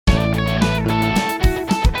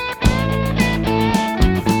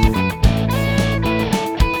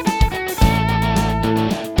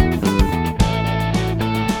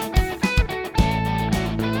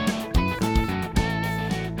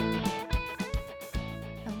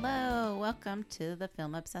welcome to the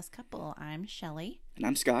Film Obsessed Couple. I'm Shelly. And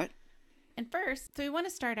I'm Scott. And first, so we want to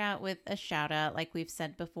start out with a shout out, like we've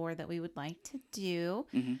said before, that we would like to do.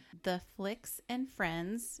 Mm-hmm. The Flicks and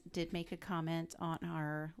Friends did make a comment on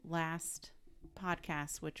our last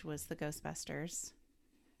podcast, which was the Ghostbusters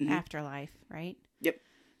Afterlife, right? Yep.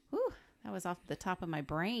 Whew, that was off the top of my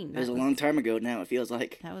brain. It was a long time ago now, it feels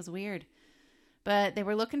like. That was weird. But they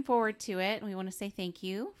were looking forward to it, and we want to say thank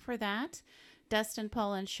you for that. Dustin,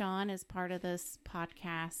 Paul, and Sean is part of this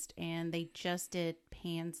podcast, and they just did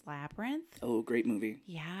Pan's Labyrinth. Oh, great movie.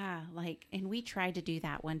 Yeah, and we tried to do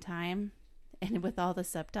that one time, and with all the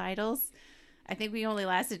subtitles, I think we only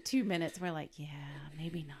lasted 2 minutes. We're like, yeah,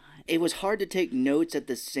 maybe not. It was hard to take notes at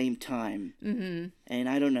the same time. Mm-hmm. And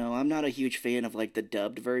I don't know, I'm not a huge fan of, the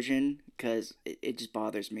dubbed version, because it just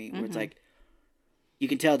bothers me, where it's you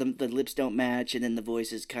can tell the lips don't match, and then the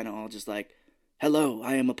voice is kind of all just like, hello,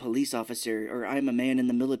 I am a police officer, or I'm a man in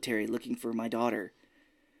the military looking for my daughter.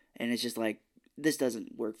 And it's just this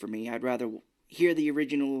doesn't work for me. I'd rather hear the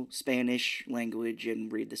original Spanish language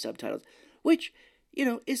and read the subtitles, which,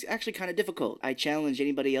 is actually kind of difficult. I challenge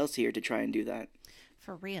anybody else here to try and do that.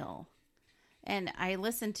 For real. And I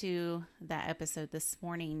listened to that episode this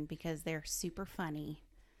morning because they're super funny,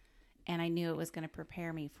 and I knew it was going to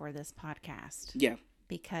prepare me for this podcast. Yeah.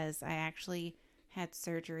 Because I actually had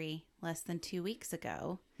surgery less than 2 weeks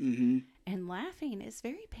ago. Mm-hmm. And laughing is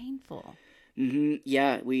very painful. Mm-hmm.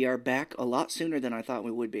 Yeah, we are back a lot sooner than I thought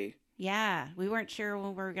we would be. Yeah, we weren't sure when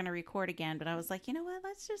we were going to record again, but I was like, you know what?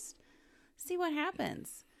 Let's just see what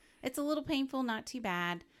happens. It's a little painful, not too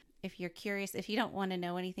bad. If you're curious, if you don't want to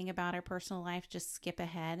know anything about our personal life, just skip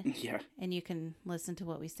ahead. Yeah. And you can listen to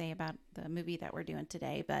what we say about the movie that we're doing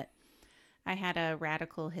today. But I had a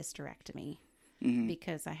radical hysterectomy. Mm-hmm.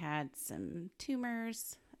 Because I had some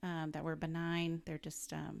tumors that were benign. They're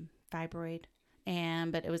just fibroid.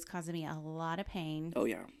 But it was causing me a lot of pain. Oh,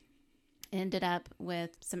 yeah. Ended up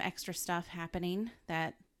with some extra stuff happening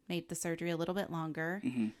that made the surgery a little bit longer.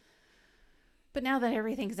 Mm-hmm. But now that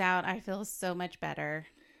everything's out, I feel so much better.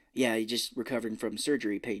 Yeah, you're just recovering from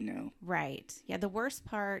surgery pain now. Right. Yeah, the worst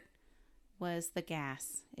part was the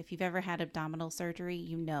gas. If you've ever had abdominal surgery,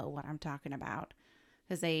 you know what I'm talking about.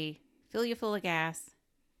 Because they fill you full of gas,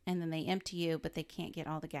 and then they empty you, but they can't get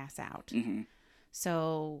all the gas out. Mm-hmm.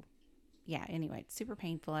 So, yeah, anyway, it's super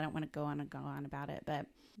painful. I don't want to go on about it, but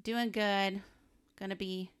doing good. Going to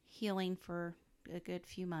be healing for a good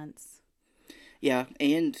few months. Yeah,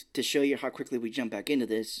 and to show you how quickly we jump back into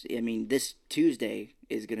this, I mean, this Tuesday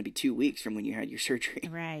is going to be 2 weeks from when you had your surgery.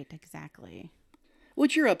 Right, exactly.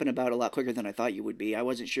 Which you're up and about a lot quicker than I thought you would be. I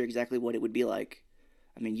wasn't sure exactly what it would be like.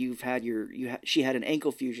 I mean, she had an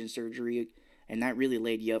ankle fusion surgery, and that really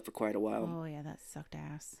laid you up for quite a while. Oh, yeah, that sucked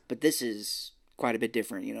ass. But this is quite a bit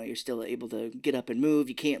different. You're still able to get up and move.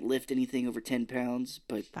 You can't lift anything over 10 pounds,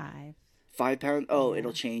 but 5. 5 pounds? Oh, yeah.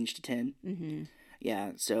 It'll change to 10? Mm-hmm.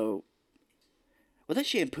 Yeah, so, well, that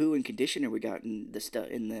shampoo and conditioner we got in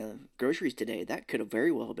the groceries today, that could have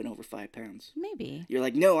very well been over 5 pounds. Maybe. You're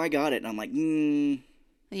like, no, I got it. And I'm like,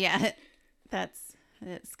 Yeah,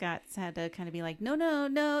 Scott's had to kind of be like, no.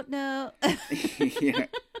 Yeah.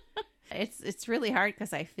 It's really hard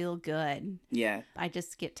because I feel good. Yeah. I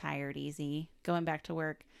just get tired easy. Going back to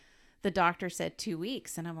work, the doctor said 2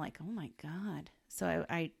 weeks, and I'm like, oh my God. So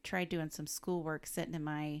I tried doing some schoolwork sitting in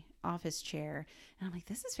my office chair, and I'm like,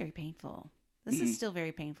 this is very painful. This is still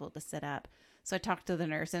very painful to sit up. So I talked to the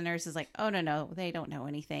nurse, and the nurse is like, oh, no, they don't know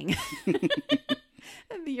anything.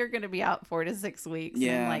 You're going to be out 4 to 6 weeks.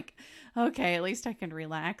 Yeah. And I'm like, okay, at least I can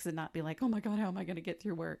relax and not be like, oh my God, how am I going to get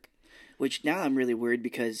through work? Which now I'm really worried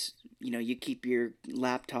because, you keep your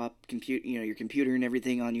laptop, your computer and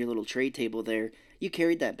everything on your little tray table there. You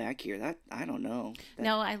carried that back here. I don't know.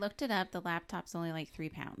 No, I looked it up. The laptop's only like 3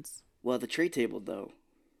 pounds. Well, the tray table, though.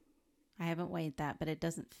 I haven't weighed that, but it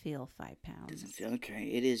doesn't feel 5 pounds. Doesn't feel okay.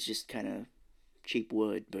 It is just kind of cheap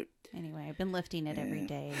wood, but... Anyway, I've been lifting it every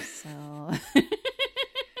day, so...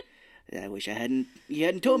 I wish you hadn't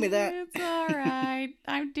told me that. It's all right.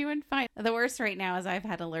 I'm doing fine. The worst right now is I've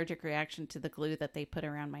had an allergic reaction to the glue that they put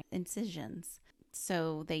around my incisions.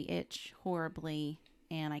 So they itch horribly,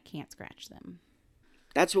 and I can't scratch them.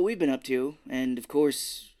 That's what we've been up to. And, of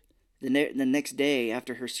course, the next day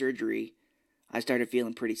after her surgery, I started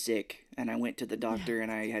feeling pretty sick. And I went to the doctor,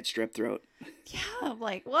 and I had strep throat. Yeah, I'm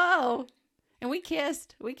like, whoa. And we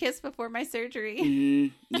kissed. We kissed before my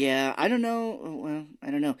surgery. Yeah, I don't know. Well,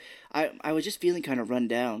 I don't know. I was just feeling kind of run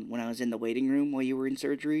down when I was in the waiting room while you were in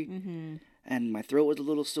surgery. Mm-hmm. And my throat was a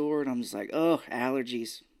little sore, and I'm just like, oh,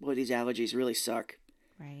 allergies. Boy, these allergies really suck.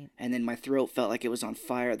 Right. And then my throat felt like it was on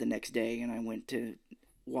fire the next day, and I went to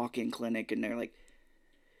walk-in clinic, and they're like,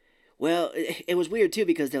 Well, it was weird too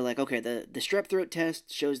because they're like, okay, the strep throat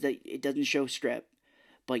test shows that it doesn't show strep,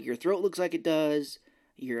 but your throat looks like it does.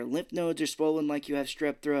 Your lymph nodes are swollen like you have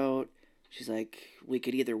strep throat. She's like, we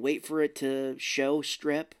could either wait for it to show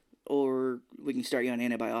strep or we can start you on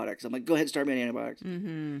antibiotics. I'm like, go ahead and start me on antibiotics,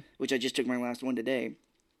 which I just took my last one today.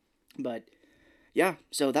 But yeah,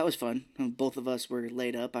 so that was fun. Both of us were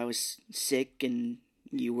laid up. I was sick and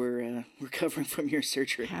you were recovering from your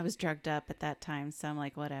surgery. I was drugged up at that time, so I'm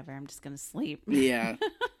like, whatever, I'm just going to sleep. Yeah.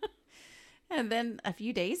 And then a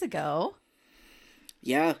few days ago.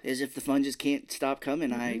 Yeah, as if the fun just can't stop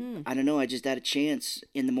coming. I don't know, I just had a chance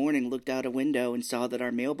in the morning, looked out a window and saw that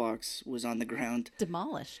our mailbox was on the ground.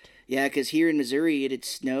 Demolished. Yeah, because here in Missouri it had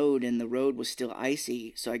snowed and the road was still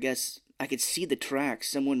icy, so I guess I could see the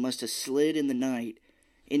tracks. Someone must have slid in the night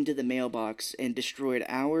into the mailbox and destroyed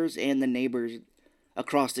ours and the neighbors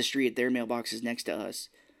across the street. Their mailboxes next to us.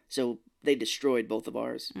 So they destroyed both of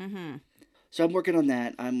ours. Mm-hmm. So I'm working on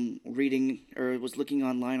that. I'm reading or was looking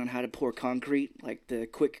online on how to pour concrete, like the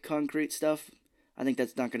quick concrete stuff. I think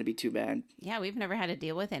that's not going to be too bad. Yeah, we've never had to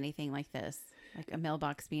deal with anything like this. Like a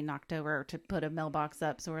mailbox being knocked over or to put a mailbox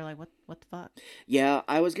up. So we're like, what the fuck? Yeah,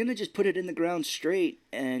 I was going to just put it in the ground straight.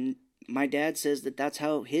 And my dad says that that's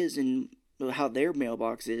how his and how their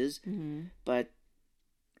mailbox is. Mm-hmm. But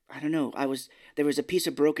I don't know. There was a piece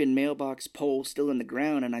of broken mailbox pole still in the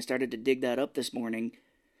ground. And I started to dig that up this morning.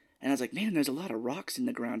 And I was like, man, there's a lot of rocks in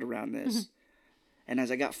the ground around this. And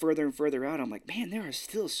as I got further and further out, I'm like, man, there are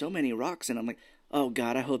still so many rocks. And I'm like, oh,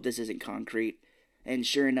 God, I hope this isn't concrete. And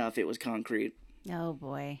sure enough, it was concrete. Oh,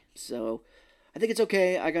 boy. So I think it's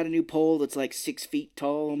okay. I got a new pole that's like 6 feet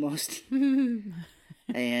tall almost.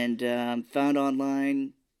 And found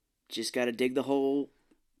online, just got to dig the hole,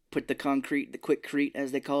 put the concrete, the quickcrete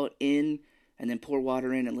as they call it, in, and then pour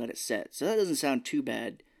water in and let it set. So that doesn't sound too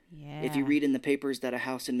bad. Yeah. If you read in the papers that a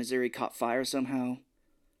house in Missouri caught fire somehow,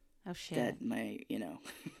 oh, shit. that might,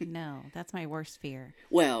 No, that's my worst fear.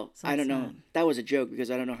 Well, So I don't it's know. not. That was a joke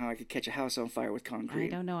because I don't know how I could catch a house on fire with concrete. I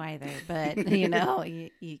don't know either, but,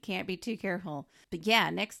 you can't be too careful. But yeah,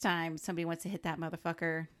 next time somebody wants to hit that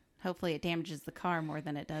motherfucker, hopefully it damages the car more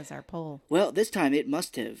than it does our pole. Well, this time it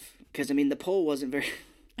must have. Because, the pole wasn't very...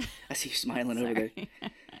 I see you smiling over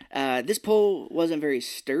there. This pole wasn't very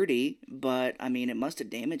sturdy, but, it must have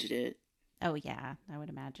damaged it. Oh, yeah, I would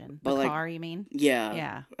imagine. But, The car, you mean? Yeah.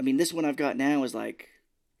 Yeah. This one I've got now is,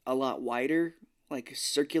 a lot wider,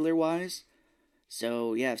 circular-wise.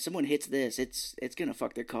 So, yeah, if someone hits this, it's going to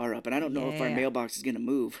fuck their car up. And I don't know if our Yeah. mailbox is going to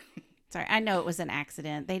move. Sorry, I know it was an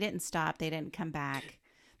accident. They didn't stop. They didn't come back.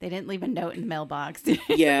 They didn't leave a note in the mailbox.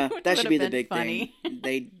 Yeah, Which that should would be have the been big funny.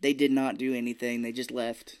 thing. They did not do anything. They just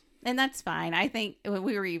left. And that's fine. I think when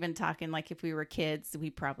we were even talking, if we were kids, we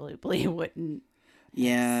probably wouldn't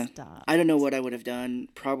Yeah. stop. I don't know what I would have done.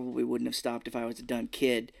 Probably wouldn't have stopped if I was a dumb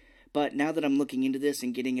kid. But now that I'm looking into this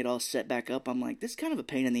and getting it all set back up, I'm like, this is kind of a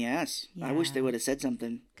pain in the ass. I wish they Yeah. would have said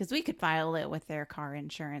something. Because we could file it with their car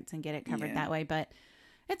insurance and get it covered Yeah. that way. But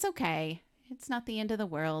it's okay. It's not the end of the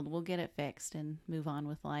world. We'll get it fixed and move on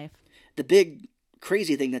with life. The big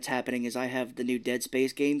crazy thing that's happening is I have the new Dead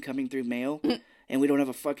Space game coming through mail, and we don't have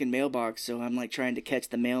a fucking mailbox, so I'm trying to catch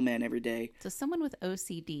the mailman every day. So someone with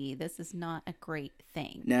OCD, this is not a great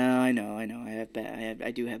thing. No, I know.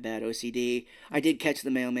 I do have bad OCD. I did catch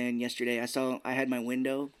the mailman yesterday. I had my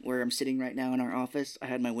window where I'm sitting right now in our office. I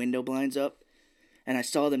had my window blinds up, and I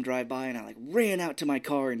saw them drive by, and I ran out to my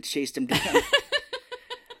car and chased them down.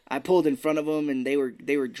 I pulled in front of them, and they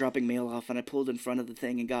were dropping mail off, and I pulled in front of the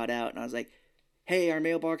thing and got out, and I was like, hey, our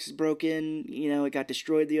mailbox is broken. It got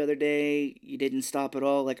destroyed the other day. You didn't stop at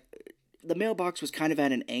all. The mailbox was kind of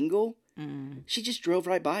at an angle. She just drove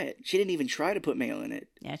right by it. She didn't even try to put mail in it.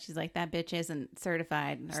 Yeah, she's like, that bitch isn't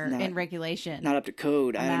certified or not- in regulation. Not up to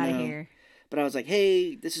code. I'm I out don't of know. here. But I was like,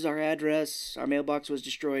 hey, this is our address. Our mailbox was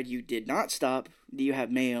destroyed. You did not stop. Do you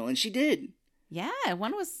have mail? And she did. Yeah,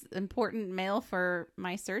 one was important mail for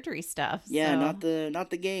my surgery stuff. Yeah, so. not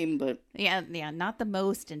the game, but Yeah, not the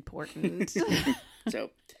most important.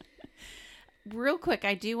 so Real quick,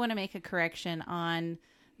 I do want to make a correction on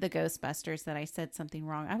the Ghostbusters that I said something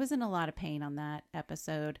wrong. I was in a lot of pain on that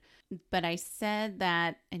episode, but I said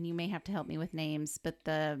that, and you may have to help me with names, but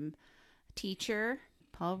the teacher,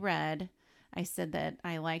 Paul Rudd, I said that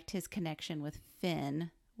I liked his connection with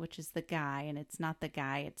Finn, which is the guy, and it's not the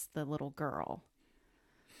guy, it's the little girl.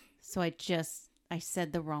 So I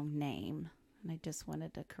said the wrong name, and I just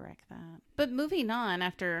wanted to correct that. But moving on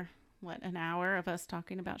after, an hour of us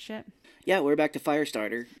talking about shit? yeah, we're back to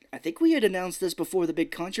Firestarter. I think we had announced this before the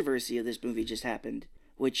big controversy of this movie just happened,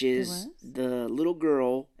 which is the little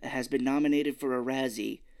girl has been nominated for a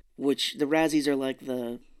Razzie, which the Razzies are like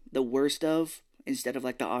the the worst of instead of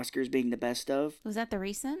like the Oscars being the best of. Was that the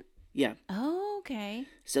recent? Yeah. Oh, okay.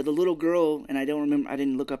 So the little girl, and I don't remember, I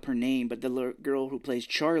didn't look up her name, but the little girl who plays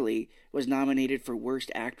Charlie was nominated for Worst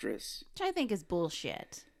Actress. Which I think is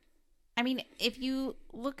bullshit. I mean, if you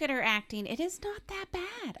look at her acting, it is not that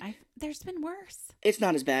bad. There's been worse. It's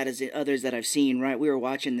not as bad as the others that I've seen, right? We were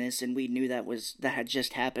watching this and we knew that had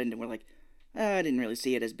just happened, and we're like, I didn't really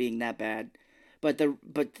see it as being that bad. But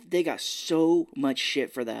they got so much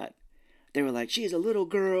shit for that. They were like, she's a little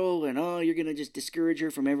girl, and oh, you're gonna just discourage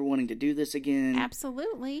her from ever wanting to do this again.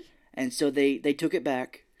 Absolutely. And so they took it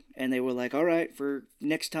back, and they were like, all right, for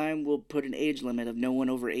next time we'll put an age limit of no one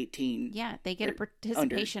over 18. Yeah, they get a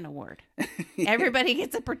participation award. Everybody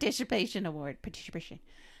gets a participation award.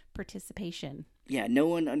 Participation. Yeah, no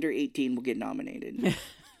one under 18 will get nominated.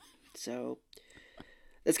 So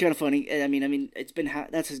that's kind of funny. I mean, it's been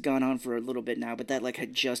that has gone on for a little bit now, but that like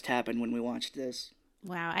had just happened when we watched this.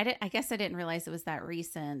 Wow, I guess I didn't realize it was that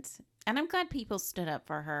recent. And I'm glad people stood up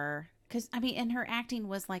for her. Because, I mean, and her acting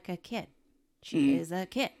was like a kid. She is a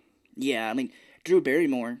kid. Yeah, I mean, Drew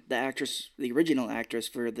Barrymore, the original actress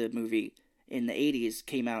for the movie in the 80s,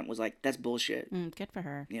 came out and was like, that's bullshit. Good for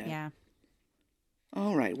her. Yeah.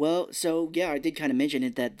 All right, well, so, yeah, I did kind of mention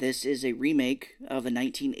it that this is a remake of the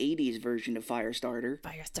 1980s version of Firestarter.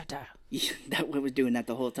 Firestarter. Yeah, that one was doing that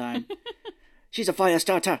the whole time. She's a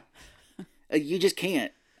Firestarter. You just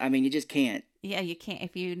can't. I mean, you just can't. Yeah, you can't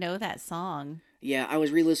if you know that song. Yeah, I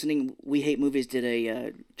was re-listening. We Hate Movies did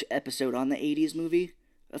a episode on the 80s movie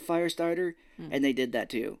of Firestarter, and they did that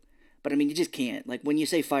too. But I mean, you just can't. Like, when you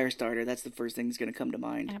say Firestarter, that's the first thing that's going to come to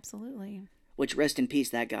mind. Absolutely. Which, rest in peace,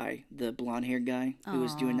 that guy, the blonde-haired guy who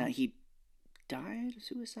was doing that. He died of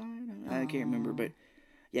suicide? I can't remember, but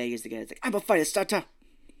yeah, he's the guy that's like, I'm a Firestarter!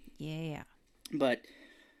 Yeah. But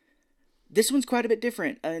this one's quite a bit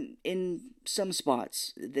different in some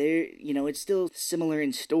spots. It's still similar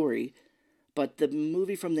in story, but the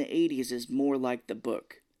movie from the 80s is more like the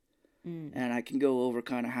book. And I can go over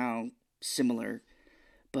kind of how similar.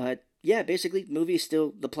 But yeah, basically,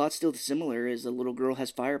 the plot's still similar, as the little girl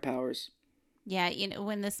has fire powers. Yeah,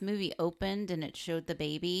 when this movie opened and it showed the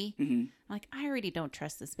baby, I'm like, I already don't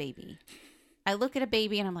trust this baby. I look at a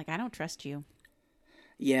baby and I'm like, I don't trust you.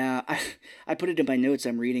 Yeah, I put it in my notes.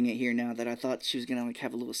 I'm reading it here now that I thought she was going to like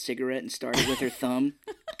have a little cigarette and start it with her thumb.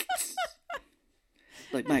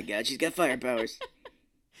 Like, my God, she's got fire powers.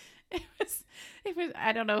 It was.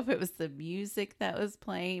 I don't know if it was the music that was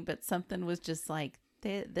playing, but something was just like,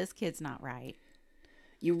 this kid's not right.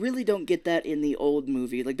 You really don't get that in the old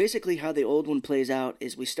movie. Like, basically how the old one plays out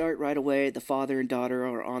is we start right away, the father and daughter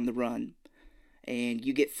are on the run. And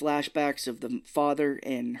you get flashbacks of the father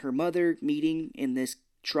and her mother meeting in this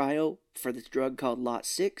trial for this drug called Lot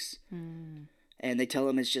 6. And they tell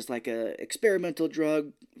him it's just like a experimental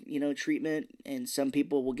drug, treatment. And some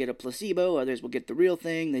people will get a placebo, others will get the real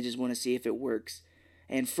thing. They just want to see if it works.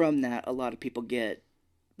 And from that, a lot of people get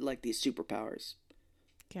like these superpowers.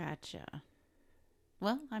 Gotcha.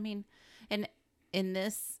 Well, I mean, and in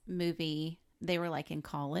this movie, they were like in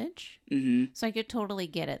college. So I could totally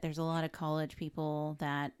get it. There's a lot of college people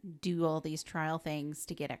that do all these trial things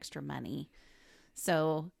to get extra money.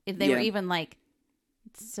 So if they were even like,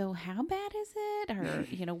 so how bad is it?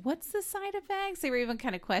 Or, what's the side effects? They were even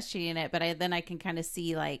kind of questioning it. But then I can kind of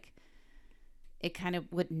see like it kind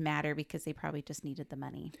of wouldn't matter because they probably just needed the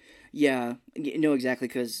money. Yeah, exactly,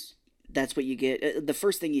 because that's what you get. The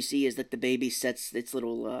first thing you see is that the baby sets its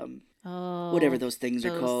little, whatever those things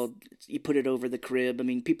are called. You put it over the crib. I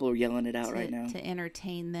mean, people are yelling it out right now. To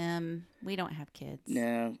entertain them. We don't have kids.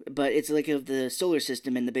 No, but it's like of the solar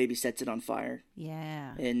system, and the baby sets it on fire.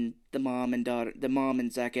 Yeah. And the mom and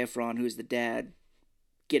Zac Efron, who's the dad,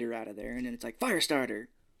 get her out of there. And then it's like, Firestarter.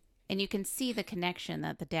 And you can see the connection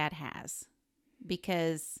that the dad has.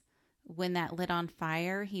 Because when that lit on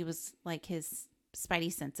fire, he was like, his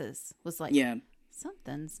spidey senses was like,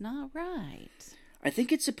 something's not right. I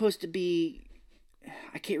think it's supposed to be,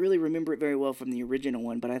 I can't really remember it very well from the original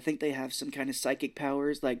one, but I think they have some kind of psychic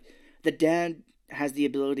powers. Like, the dad has the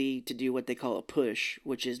ability to do what they call a push,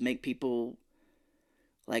 which is make people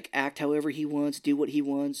like act however he wants, do what he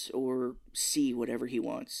wants, or see whatever he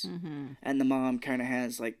wants. And the mom kind of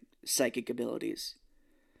has like psychic abilities.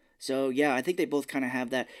 So, yeah, I think they both kind of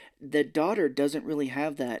have that. The daughter doesn't really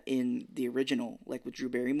have that in the original, like with Drew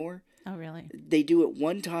Barrymore. Oh, really? They do it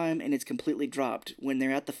one time, and it's completely dropped. When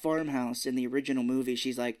they're at the farmhouse in the original movie,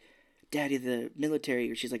 she's like, Daddy, the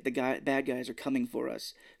military, or she's like, bad guys are coming for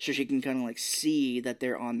us. So she can kind of like see that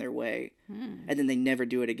they're on their way. And then they never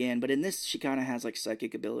do it again. But in this, she kind of has like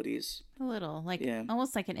psychic abilities. A little, like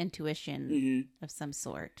almost like an intuition of some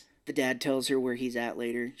sort. The dad tells her where he's at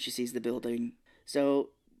later. She sees the building. So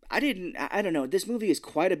I don't know. This movie is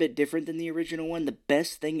quite a bit different than the original one. The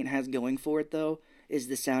best thing it has going for it, though, is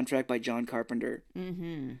the soundtrack by John Carpenter.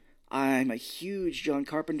 Mm-hmm. I'm a huge John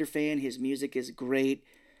Carpenter fan. His music is great.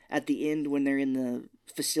 At the end, when they're in the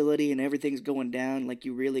facility and everything's going down, like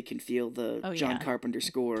you really can feel the John Carpenter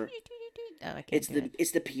score. Oh, I can't It's do the it.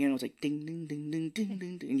 it's the piano. It's like ding ding ding ding ding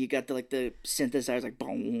ding, ding, and you got the synthesizer like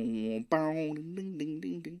boom boom ding ding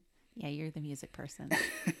ding ding. Yeah, you're the music person.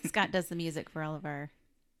 Scott does the music for all of our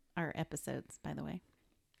episodes, by the way.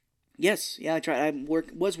 Yes, yeah, I tried.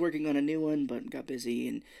 Was working on a new one, but got busy,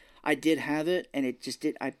 and I did have it, and it just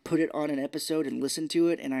did. I put it on an episode and listened to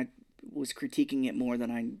it, and I was critiquing it more than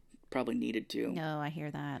I probably needed to. No, I hear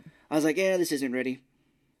that. I was like, yeah, this isn't ready.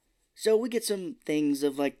 So we get some things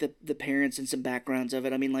of like the parents and some backgrounds of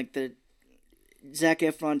it. I mean, like the Zac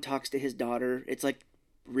Efron talks to his daughter. It's like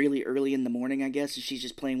really early in the morning, I guess, and she's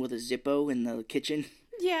just playing with a Zippo in the kitchen.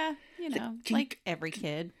 Yeah, like every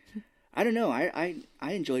kid. I don't know. I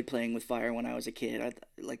enjoyed playing with fire when I was a kid.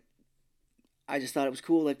 I just thought it was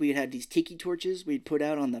cool. Like we had these tiki torches we'd put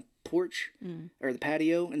out on the porch or the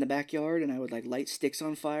patio in the backyard, and I would like light sticks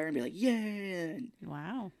on fire and be like, yeah.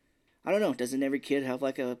 Wow. I don't know. Doesn't every kid have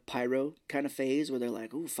like a pyro kind of phase where they're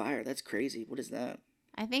like, ooh, fire, that's crazy. What is that?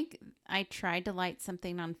 I think I tried to light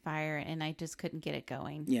something on fire and I just couldn't get it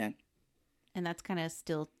going. Yeah. And that's kind of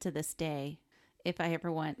still to this day. If I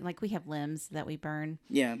ever want, like we have limbs that we burn.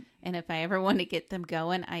 Yeah. And if I ever want to get them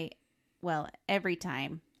going, every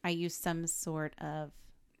time I use some sort of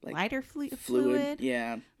Like lighter fluid.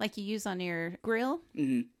 Yeah. Like you use on your grill.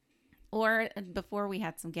 Mm-hmm. Or before we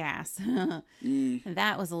had some gas.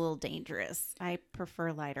 That was a little dangerous. I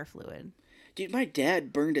prefer lighter fluid. Dude, my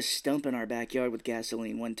dad burned a stump in our backyard with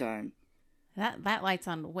gasoline one time. That lights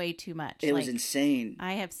on way too much. It was insane.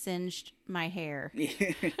 I have singed my hair.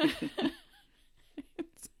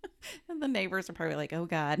 And the neighbors are probably like, oh,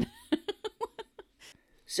 God.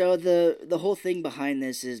 So the whole thing behind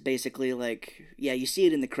this is basically like, yeah, you see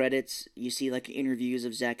it in the credits. You see like interviews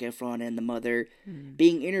of Zac Efron and the mother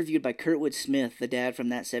being interviewed by Kurtwood Smith, the dad from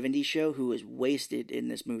That 70s Show, who was wasted in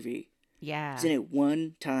this movie. Yeah. He's in it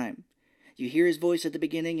one time. You hear his voice at the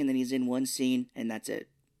beginning, and then he's in one scene, and that's it.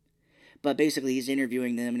 But basically, he's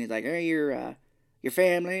interviewing them, and he's like, hey, your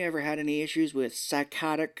family ever had any issues with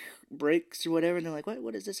psychotic breaks or whatever? And they're like,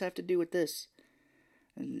 what does this have to do with this?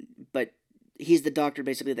 But he's the doctor,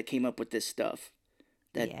 basically, that came up with this stuff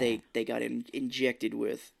that they got injected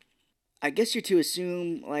with. I guess you're to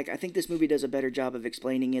assume, like, I think this movie does a better job of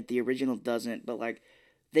explaining it. The original doesn't, but, like,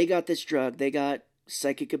 they got this drug, they got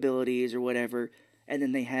psychic abilities or whatever, and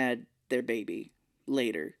then they had their baby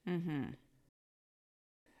later. Mm-hmm.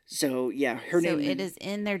 So, yeah, her name... So it is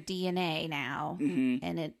in their DNA now, mm-hmm.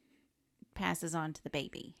 and it passes on to the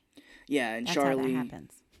baby. Yeah, and That's Charlie... how that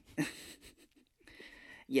happens.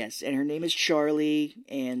 Yes, and her name is Charlie,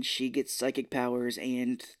 and she gets psychic powers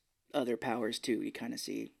and other powers, too, you kind of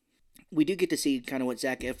see. We do get to see kind of what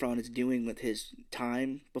Zac Efron is doing with his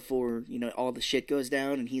time before, all the shit goes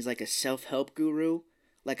down, and he's like a self-help guru,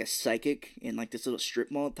 like a psychic in like this little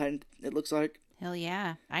strip mall type, it looks like. Hell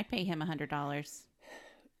yeah. I'd pay him $100.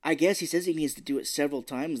 I guess he says he needs to do it several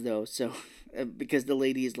times, though, so, because the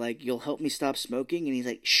lady is like, you'll help me stop smoking? And he's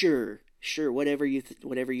like, sure, whatever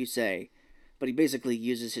you say. But he basically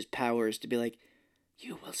uses his powers to be like,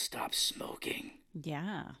 you will stop smoking.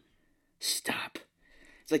 Yeah. Stop.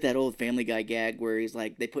 It's like that old Family Guy gag where he's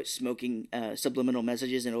like, they put smoking subliminal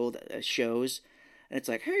messages in old shows. And it's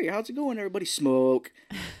like, hey, how's it going, everybody? Smoke.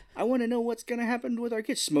 I want to know what's going to happen with our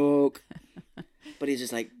kids. Smoke. But he's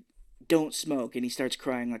just like, don't smoke. And he starts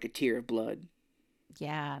crying like a tear of blood.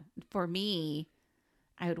 Yeah. For me,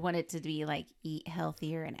 I would want it to be like, eat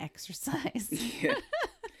healthier and exercise. Yeah.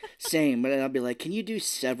 Same. But I'll be like, can you do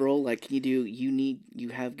several? Like, can you do, you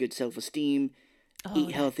have good self-esteem,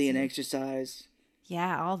 eat healthy and exercise.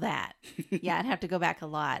 Yeah, all that. Yeah, I'd have to go back a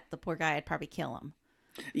lot. The poor guy, I'd probably kill him.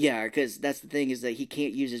 Yeah, because that's the thing, is that he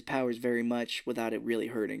can't use his powers very much without it really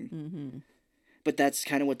hurting. Mm-hmm. But that's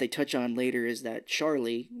kind of what they touch on later, is that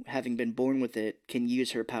Charlie, having been born with it, can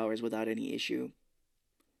use her powers without any issue.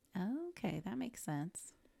 Okay, that makes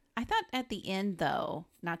sense. I thought at the end, though,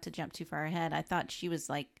 not to jump too far ahead, I thought she was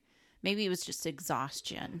like, maybe it was just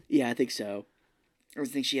exhaustion. Yeah, I think so. I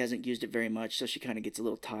think she hasn't used it very much, so she kind of gets a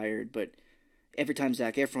little tired, but every time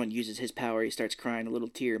Zac Efron uses his power, he starts crying a little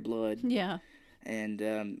tear of blood. Yeah. And,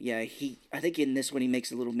 I think in this one he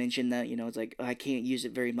makes a little mention that, it's like, I can't use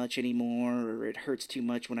it very much anymore, or it hurts too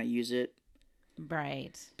much when I use it.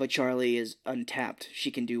 Right. But Charlie is untapped. She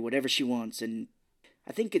can do whatever she wants, and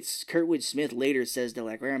I think it's Kurtwood Smith later says that,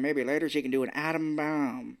 like, well, maybe later she can do an atom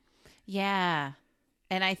bomb. Yeah.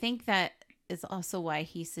 And I think that is also why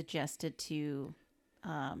he suggested to,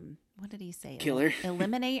 what did he say? Kill her.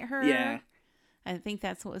 Eliminate her. Yeah. I think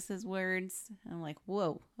that's what was his words. I'm like,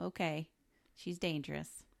 whoa, okay. She's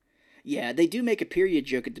dangerous. Yeah, they do make a period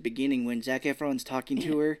joke at the beginning when Zac Efron's talking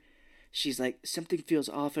to her. She's like, something feels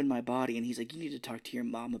off in my body. And he's like, you need to talk to your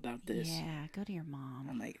mom about this. Yeah, go to your mom.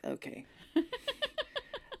 I'm like, okay.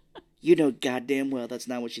 You know goddamn well that's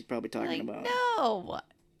not what she's probably talking about. No.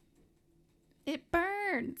 It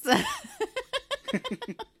burns. I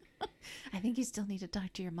think you still need to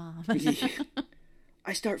talk to your mom. Yeah.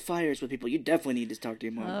 I start fires with people. You definitely need to talk to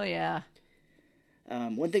your mom. Oh, yeah.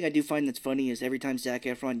 One thing I do find that's funny is every time Zac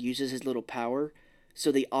Efron uses his little power,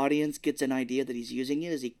 so the audience gets an idea that he's using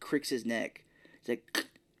it, is he cricks his neck. It's like,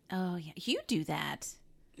 oh, yeah. You do that.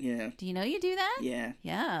 Yeah. Do you know you do that? Yeah.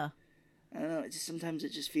 Yeah. I don't know. Sometimes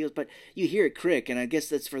it just feels, but you hear it crick, and I guess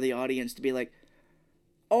that's for the audience to be like,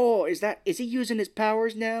 oh, is he using his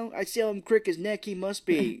powers now? I see him crick his neck. He must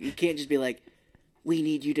be. You can't just be like, we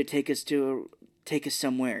need you to take us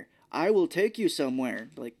somewhere. I will take you somewhere.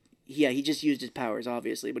 Like, yeah, he just used his powers,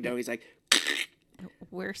 obviously, but now he's like,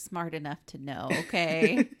 we're smart enough to know,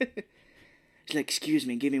 okay? He's like, excuse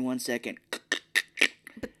me, give me 1 second.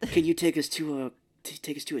 Can you take us to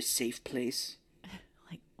a safe place?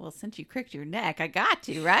 Like, well, since you cricked your neck, I got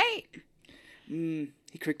to, right?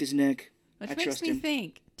 He cricked his neck. Which I makes trust me him.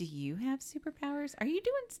 think, do you have superpowers? Are you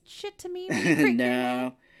doing shit to me when you crick your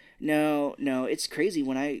neck? No. It's crazy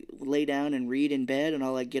when I lay down and read in bed and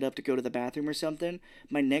I'll like get up to go to the bathroom or something.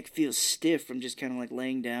 My neck feels stiff from just kind of like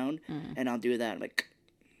laying down, and I'll do that. I'm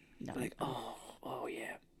like, oh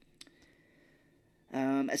yeah.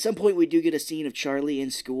 At some point, we do get a scene of Charlie in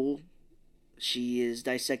school. She is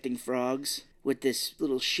dissecting frogs with this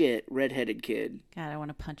little redheaded kid. God, I want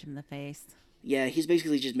to punch him in the face. Yeah, he's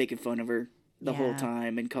basically just making fun of her the whole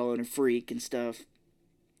time and calling her freak and stuff.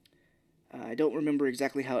 I don't remember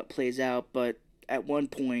exactly how it plays out, but at one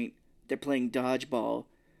point, they're playing dodgeball,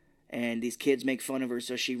 and these kids make fun of her,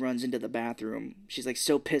 so she runs into the bathroom. She's, like,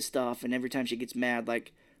 so pissed off, and every time she gets mad,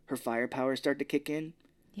 like, her fire powers start to kick in.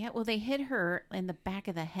 Yeah, well, they hit her in the back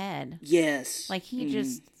of the head. Yes. Like, he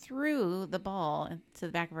just threw the ball to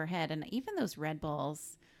the back of her head, and even those red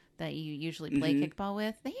balls that you usually play kickball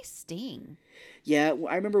with, they sting. Yeah,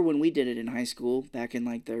 I remember when we did it in high school, back in,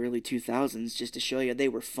 like, the early 2000s, just to show you, they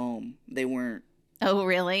were foam. They weren't... Oh,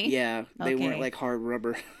 really? Yeah, they weren't, like, hard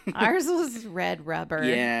rubber. Ours was red rubber.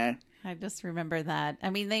 Yeah. I just remember that.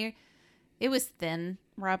 I mean, it was thin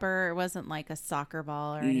rubber. It wasn't like a soccer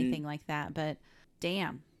ball or anything like that, but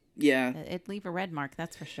damn. Yeah. It'd leave a red mark,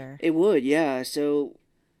 that's for sure. It would, yeah. So,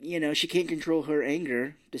 she can't control her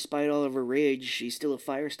anger. Despite all of her rage, she's still a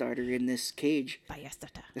Firestarter in this cage.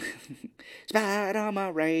 Firestarter. Despite all my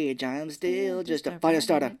rage, I'm still just a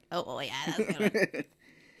Firestarter. Oh, yeah, that's good.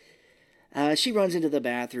 She runs into the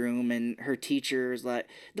bathroom, and her teacher's like...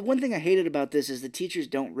 The one thing I hated about this is the teachers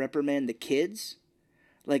don't reprimand the kids.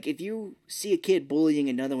 Like, if you see a kid bullying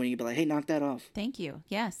another one, you'd be like, hey, knock that off. Thank you.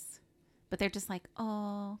 Yes. But they're just like,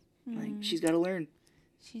 oh. Like, she's got to learn.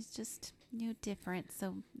 She's just different,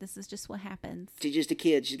 so this is just what happens. She's just a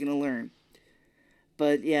kid. She's going to learn.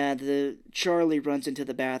 But, yeah, Charlie runs into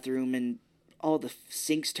the bathroom, and all the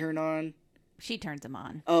sinks turn on. She turns them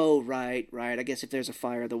on. Oh, right. I guess if there's a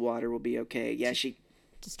fire, the water will be okay. Yeah, she...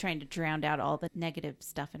 Just trying to drown out all the negative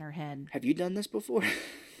stuff in her head. Have you done this before?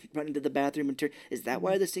 Run into the bathroom and turn... Is that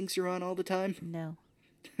why the sinks are on all the time? No.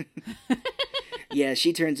 Yeah,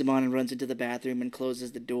 she turns them on and runs into the bathroom and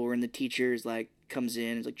closes the door, and the teacher's like, comes in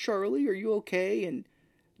and is like, Charlie, are you okay? And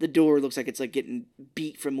the door looks like it's like getting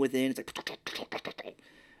beat from within. It's like...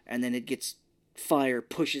 And then it gets... Fire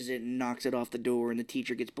pushes it and knocks it off the door, and the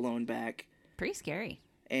teacher gets blown back. Pretty scary.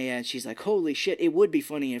 And she's like, holy shit, it would be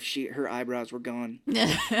funny if her eyebrows were gone.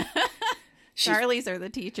 Charlie's or the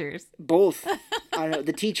teachers? Both. I don't know,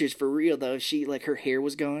 the teachers for real, though. Her hair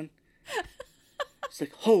was gone. It's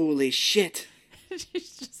like, holy shit.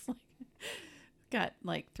 She's just like, got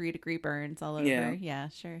like 3-degree burns all over. Yeah,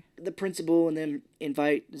 sure. The principal and them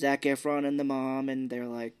invite Zac Efron and the mom, and they're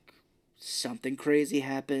like, something crazy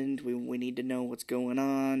happened. We need to know what's going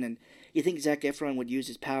on. And you think Zac Efron would use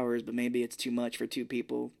his powers, but maybe it's too much for 2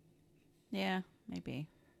 people. Yeah, maybe.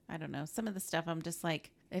 I don't know. Some of the stuff I'm just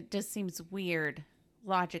like, it just seems weird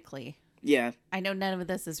logically. Yeah. I know none of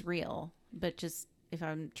this is real, but just if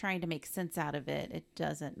I'm trying to make sense out of it, it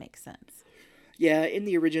doesn't make sense. Yeah, in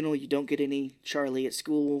the original, you don't get any Charlie at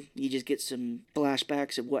school. You just get some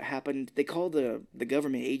flashbacks of what happened. They call the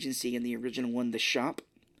government agency in the original one the shop,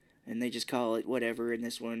 and they just call it whatever in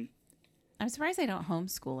this one. I'm surprised they don't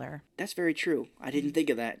homeschool her. That's very true. I didn't think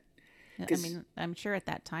of that. I mean, I'm sure at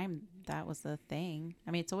that time that was a thing.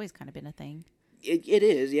 I mean, it's always kind of been a thing. It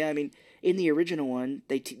is, yeah. I mean, in the original one,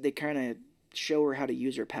 they kind of show her how to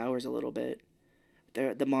use her powers a little bit.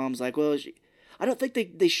 The mom's like, well, I don't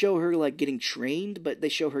think they show her like getting trained, but they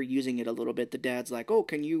show her using it a little bit. The dad's like, oh,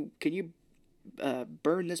 can you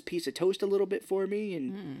burn this piece of toast a little bit for me?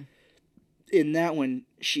 And in that one,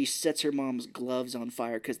 she sets her mom's gloves on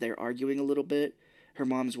fire because they're arguing a little bit. Her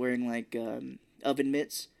mom's wearing like oven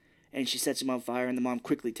mitts, and she sets them on fire, and the mom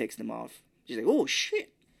quickly takes them off. She's like, oh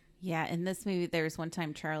shit. Yeah, in this movie, there was one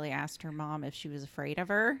time Charlie asked her mom if she was afraid of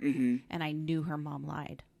her, and I knew her mom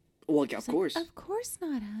lied. Well, of course. Like, of course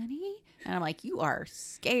not, honey. And I'm like, you are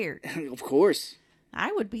scared. Of course.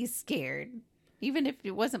 I would be scared. Even if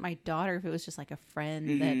it wasn't my daughter, if it was just like a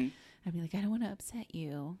friend, that I'd be like, I don't want to upset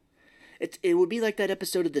you. It would be like that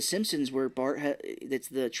episode of The Simpsons where Bart, it's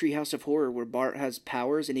the Treehouse of Horror, where Bart has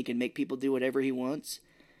powers and he can make people do whatever he wants,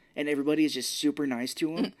 and everybody is just super nice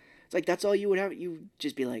to him. It's like, that's all you would have. You would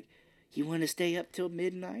just be like, you want to stay up till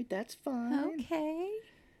midnight? That's fine. Okay.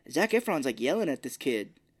 Zac Efron's like yelling at this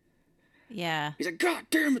kid. Yeah. He's like, God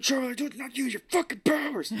damn it, Charlie, do not use your fucking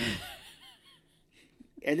powers.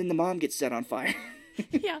 And then the mom gets set on fire.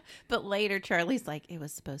 Yeah, but later Charlie's like, it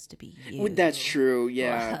was supposed to be you. Well, that's true,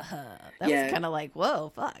 yeah. That was kind of like,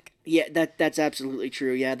 whoa, fuck. Yeah, that's absolutely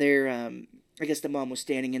true. Yeah, they're, I guess the mom was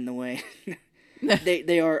standing in the way.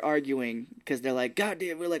 They are arguing because they're like, God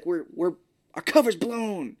damn, we're our cover's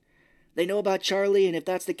blown. They know about Charlie, and if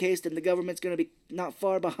that's the case, then the government's going to be not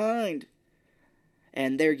far behind.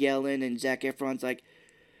 And they're yelling, and Zac Efron's like,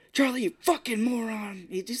 Charlie, you fucking moron.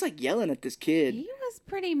 He's just like yelling at this kid. He was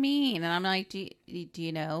pretty mean. And I'm like, do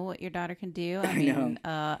you know what your daughter can do? I mean,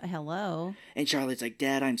 know. Hello. And Charlie's like,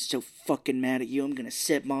 Dad, I'm so fucking mad at you. I'm going to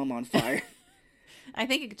set Mom on fire. I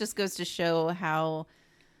think it just goes to show how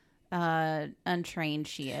untrained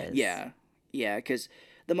she is. Yeah. Yeah, because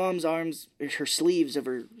the mom's arms, her sleeves of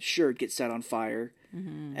her shirt get set on fire.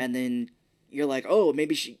 Mm-hmm. And then you're like, oh,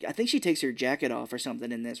 maybe I think she takes her jacket off or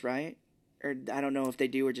something in this, right? Or I don't know if they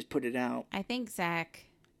do or just put it out. I think Zach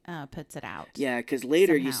puts it out. Yeah, because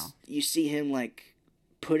later you see him like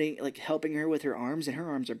helping her with her arms, and her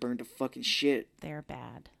arms are burned to fucking shit. They're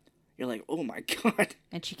bad. You're like, oh my God.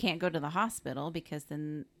 And she can't go to the hospital because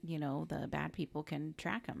then, the bad people can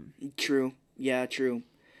track them. True. Yeah, true.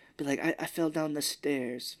 But like, I fell down the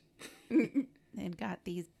stairs. And got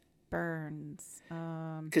these burns.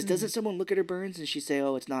 Because doesn't someone look at her burns and she say,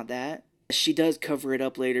 oh, it's not that? She does cover it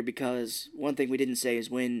up later because one thing we didn't say is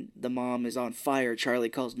when the mom is on fire, Charlie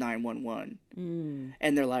calls 911.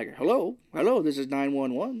 And they're like, hello, this is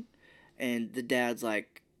 911. And the dad's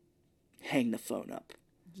like, hang the phone up.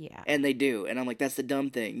 Yeah. And they do. And I'm like, that's the dumb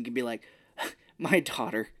thing. You can be like, my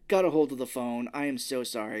daughter got a hold of the phone. I am so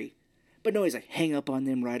sorry. But no, he's like, hang up on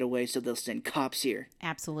them right away so they'll send cops here.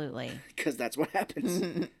 Absolutely. Because that's what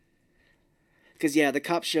happens. Because, yeah, the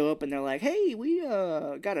cops show up and they're like, hey, we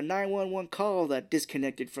got a 911 call that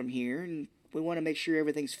disconnected from here, and we want to make sure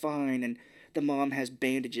everything's fine. And the mom has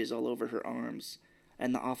bandages all over her arms.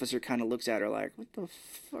 And the officer kind of looks at her like, what the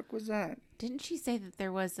fuck was that? Didn't she say that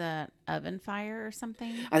there was a oven fire or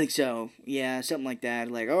something? I think so. Yeah, something like that.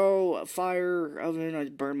 Like, oh, a fire, oven, I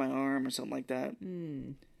burned my arm or something like that.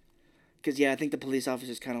 Because, yeah, I think the police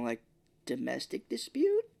officer's kind of like, domestic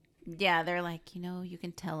dispute? Yeah, they're like, you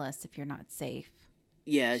can tell us if you're not safe.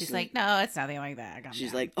 Yeah. She's like, no, it's nothing like that.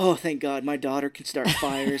 She's like, oh, thank God, my daughter can start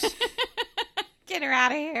fires. Get her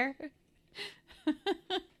out of here.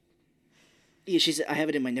 Yeah, I have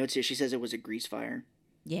it in my notes here. She says it was a grease fire.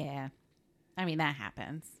 Yeah. I mean, that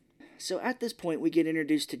happens. So at this point, we get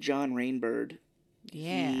introduced to John Rainbird.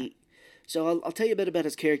 Yeah. So I'll tell you a bit about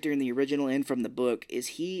his character in the original and from the book.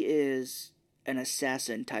 He is an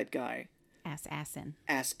assassin type guy. Assassin.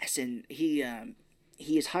 He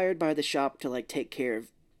is hired by the shop to like take care of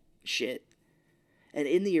shit. And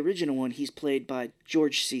in the original one, he's played by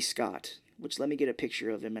George C. Scott. Which, let me get a picture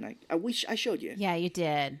of him, and I wish I showed you. Yeah, you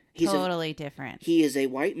did. Totally different. He is a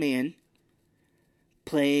white man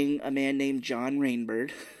playing a man named John Rainbird.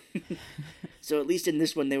 So at least in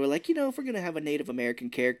this one, they were like, if we're going to have a Native American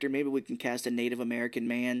character, maybe we can cast a Native American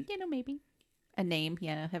man. Maybe. A name,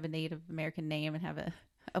 have a Native American name and have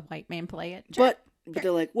a white man play it. Sure. But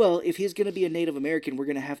they're like, well, if he's going to be a Native American, we're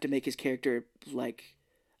going to have to make his character, like,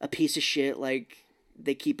 a piece of shit. Like,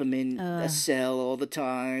 they keep him in a cell all the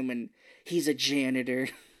time, and he's a janitor.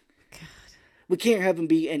 God. We can't have him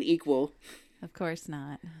be an equal. Of course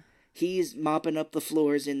not. He's mopping up the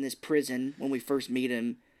floors in this prison when we first meet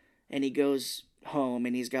him, and he goes home,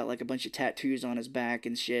 and he's got, like, a bunch of tattoos on his back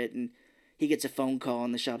and shit, and he gets a phone call,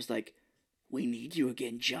 and the shop's like, we need you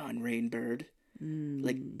again, John Rainbird.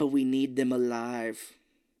 Like, but we need them alive.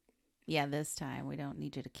 Yeah, this time we don't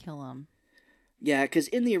need you to kill them. Yeah, because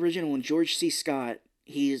in the original one, George C. Scott,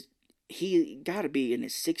 he got to be in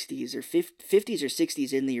his 60s or 50s or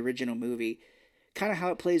 60s in the original movie. Kind of how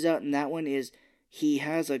it plays out in that one is he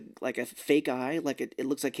has a fake eye, like it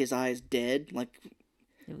looks like his eye is dead, like.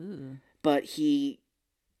 Ooh. But he,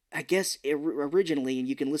 I guess originally, and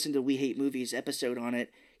you can listen to We Hate Movies episode on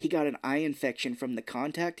it, he got an eye infection from the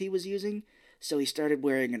contact he was using, so he started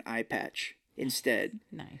wearing an eye patch instead.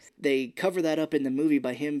 Nice. They cover that up in the movie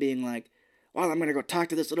by him being like, well, I'm going to go talk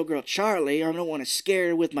to this little girl, Charlie. I don't want to scare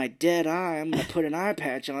her with my dead eye. I'm going to put an eye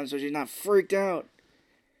patch on so she's not freaked out.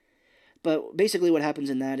 But basically what happens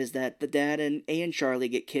in that is that the dad and Charlie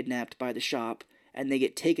get kidnapped by the shop, and they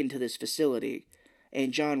get taken to this facility.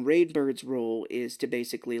 And John Rainbird's role is to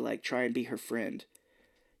basically, like, try and be her friend.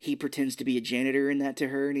 He pretends to be a janitor in that to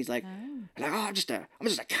her, and he's like, I'm just a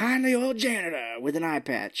kindly old janitor with an eye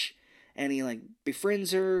patch. And he, like,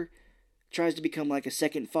 befriends her, tries to become, like, a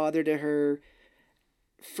second father to her.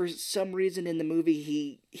 For some reason in the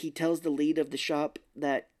movie, he tells the lead of the shop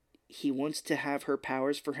that he wants to have her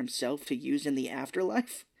powers for himself to use in the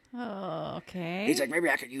afterlife. Oh, okay. He's like, maybe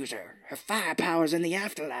I could use her fire powers in the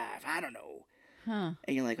afterlife. I don't know. Huh.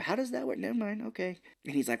 And you're like, how does that work? Never mind, okay.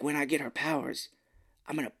 And he's like, when I get her powers,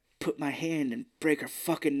 I'm going to put my hand and break her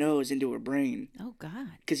fucking nose into her brain. Oh, God.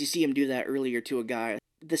 Because you see him do that earlier to a guy.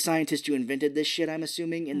 The scientist who invented this shit, I'm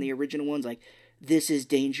assuming, in the original one's like, this is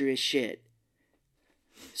dangerous shit.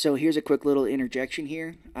 So here's a quick little interjection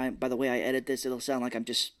here. By the way, I edit this. It'll sound like I'm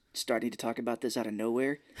just starting to talk about this out of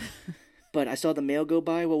nowhere. But I saw the mail go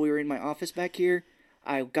by while we were in my office back here.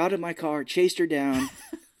 I got in my car, chased her down,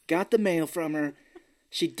 got the mail from her.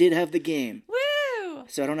 She did have the game. Woo!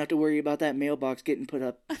 So I don't have to worry about that mailbox getting put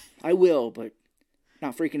up. I will, but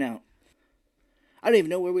not freaking out. I don't even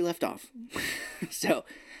know where we left off. So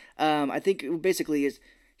I think basically is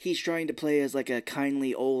he's trying to play as like a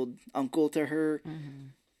kindly old uncle to her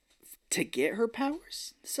to get her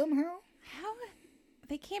powers somehow. How?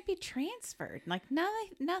 They can't be transferred. Like,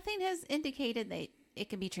 nothing has indicated that it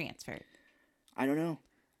can be transferred. I don't know.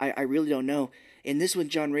 I really don't know. In this one,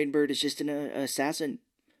 John Rainbird is just an assassin.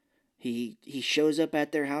 He shows up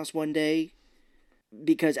at their house one day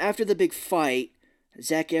because after the big fight,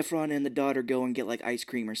 Zac Efron and the daughter go and get like ice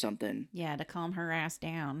cream or something. Yeah, to calm her ass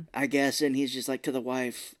down. I guess, and he's just like to the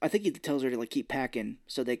wife. I think he tells her to like keep packing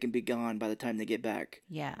so they can be gone by the time they get back.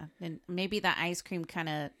 Yeah, and maybe the ice cream kind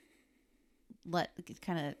of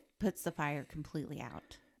puts the fire completely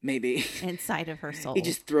out. Maybe inside of her soul. He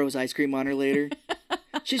just throws ice cream on her later.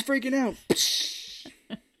 She's freaking out.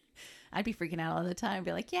 I'd be freaking out all the time.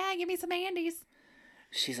 Be like, yeah, give me some Andes.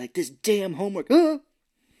 She's like, this damn homework. I'd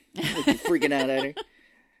be freaking out at her.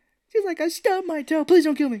 She's like, I stubbed my toe. Please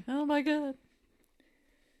don't kill me. Oh, my God.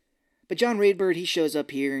 But John Rainbird, he shows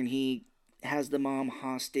up here and he has the mom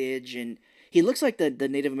hostage. And he looks like the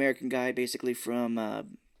Native American guy basically from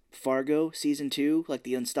Fargo Season 2. Like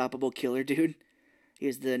the unstoppable killer dude. He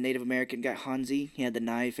was the Native American guy, Hansi. He had the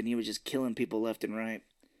knife and he was just killing people left and right.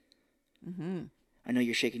 Mm-hmm. I know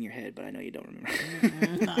you're shaking your head, but I know you don't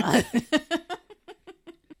remember.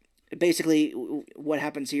 Basically, what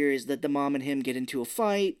happens here is that the mom and him get into a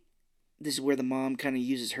fight. This is where the mom kind of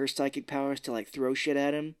uses her psychic powers to, like, throw shit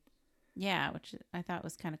at him. Yeah, which I thought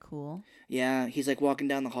was kind of cool. Yeah, he's, like, walking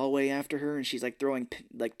down the hallway after her, and she's, like, throwing,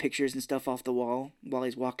 like, pictures and stuff off the wall while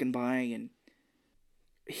he's walking by, and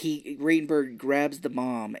Rainbird grabs the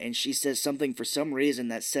mom, and she says something for some reason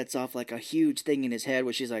that sets off, like, a huge thing in his head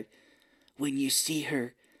where she's like, when you see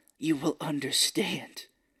her, you will understand.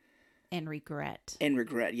 And regret. And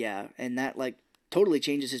regret, yeah. And that, like, totally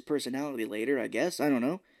changes his personality later, I guess. I don't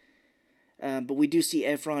know. But we do see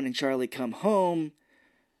Efron and Charlie come home,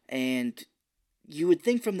 and you would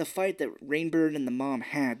think from the fight that Rainbird and the mom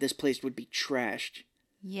had, this place would be trashed.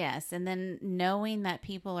 Yes, and then knowing that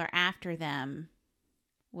people are after them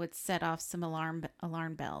would set off some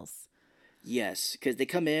alarm bells. Yes, because they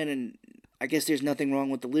come in, and I guess there's nothing wrong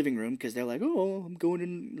with the living room, because they're like, oh, I'm going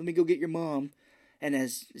in, let me go get your mom. And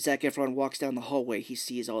as Zac Efron walks down the hallway, he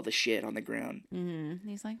sees all the shit on the ground. Mm-hmm.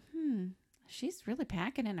 He's like, she's really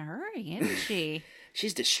packing in a hurry, isn't she?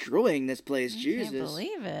 She's destroying this place, Jesus. I can't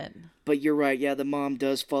believe it. But you're right, yeah, the mom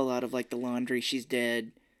does fall out of, like, the laundry. She's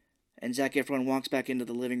dead. And Zac Efron walks back into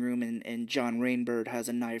the living room, and John Rainbird has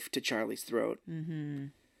a knife to Charlie's throat. Mm-hmm.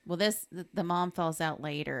 Well, the mom falls out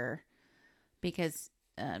later because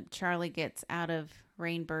Charlie gets out of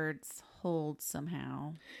Rainbird's hold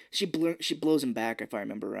somehow. She blows him back, if I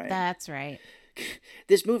remember right. That's right.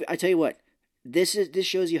 This movie, I tell you what, this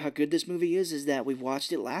shows you how good this movie is that we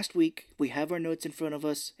watched it last week. We have our notes in front of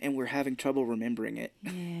us, and we're having trouble remembering it.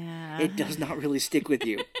 Yeah. It does not really stick with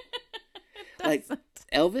you. Like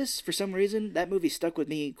Elvis, for some reason, that movie stuck with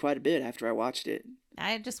me quite a bit after I watched it.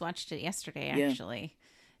 I just watched it yesterday, actually.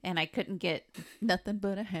 Yeah. And I couldn't get Nothing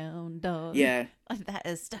But a Hound Dog. Yeah. That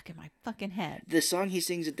is stuck in my fucking head. The song he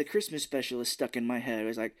sings at the Christmas special is stuck in my head. It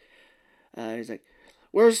was like, he's like,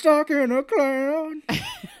 we're stuck in a cloud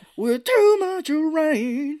with too much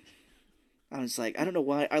rain. I was like, I don't know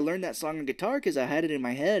why. I learned that song on guitar because I had it in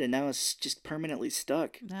my head, and now it's just permanently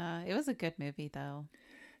stuck. It was a good movie, though.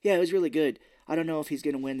 Yeah, it was really good. I don't know if he's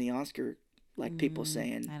going to win the Oscar, like people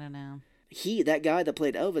saying. I don't know. That guy that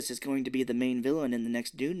played Elvis is going to be the main villain in the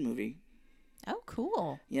next Dune movie. Oh,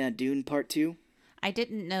 cool. Yeah, Dune Part 2. I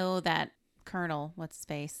didn't know that Colonel, what's his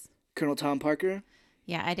face? Colonel Tom Parker.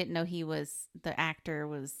 Yeah, I didn't know the actor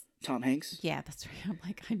was... Tom Hanks. Yeah, that's right. I'm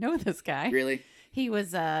like, I know this guy. Really? He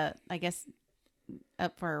was, I guess,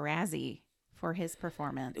 up for a Razzie for his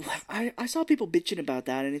performance. I saw people bitching about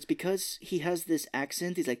that, and it's because he has this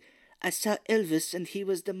accent. He's like, I saw Elvis, and he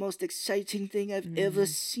was the most exciting thing I've ever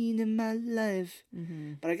seen in my life.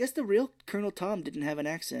 Mm-hmm. But I guess the real Colonel Tom didn't have an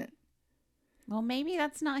accent. Well, maybe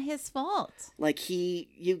that's not his fault. Like,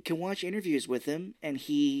 you can watch interviews with him, and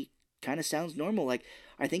he kind of sounds normal. Like,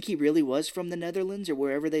 I think he really was from the Netherlands, or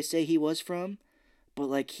wherever they say he was from. But,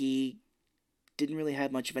 like, he didn't really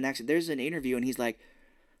have much of an accent. There's an interview, and he's like,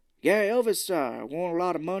 yeah, Elvis won a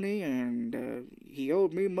lot of money, and he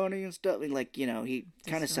owed me money and stuff. And, like, he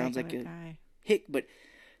kind of sounds like a guy. hick. But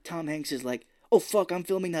Tom Hanks is like, oh, fuck, I'm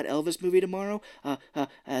filming that Elvis movie tomorrow.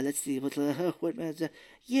 Let's see.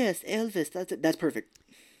 Yes, Elvis. That's perfect.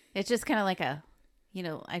 It's just kind of like I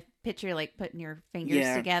picture like putting your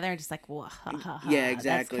fingers together and just like, whoa, ha, ha, ha. Yeah,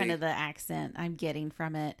 exactly. That's kind of the accent I'm getting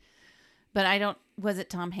from it. But was it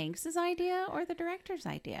Tom Hanks's idea or the director's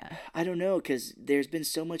idea? I don't know, because there's been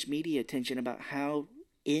so much media attention about how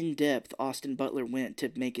in-depth Austin Butler went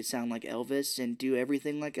to make it sound like Elvis and do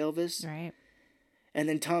everything like Elvis. Right. And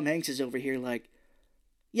then Tom Hanks is over here like,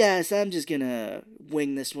 yes, I'm just gonna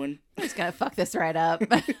wing this one. I'm just gonna fuck this right up.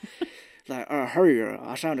 Like, hurry,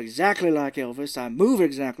 I sound exactly like Elvis. I move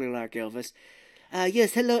exactly like Elvis.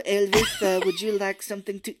 Yes, hello, Elvis. Would you like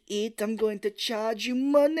something to eat? I'm going to charge you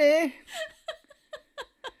money.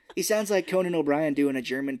 He sounds like Conan O'Brien doing a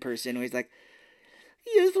German person where he's like,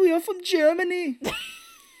 yes, we are from Germany.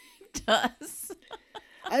 He does.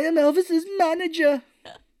 I am Elvis's manager.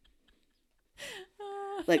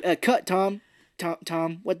 Like, cut, Tom.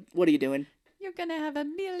 Tom, what are you doing? You're gonna have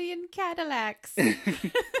 1 million Cadillacs.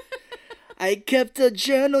 I kept a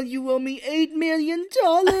journal. You owe me $8 million.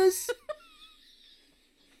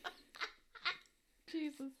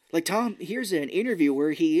 Jesus. Like, Tom, here's an interview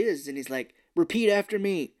where he is, and he's like, repeat after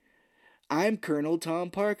me. I'm Colonel Tom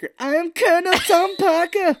Parker. I'm Colonel Tom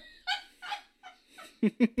Parker.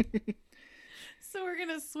 So we're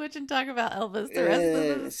gonna switch and talk about Elvis the rest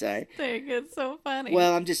of this thing. It's so funny.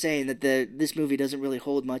 Well, I'm just saying that this movie doesn't really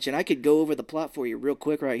hold much, and I could go over the plot for you real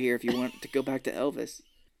quick right here if you want to go back to Elvis.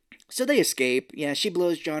 So they escape. Yeah, she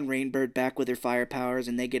blows John Rainbird back with her fire powers,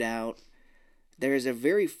 and they get out. There's a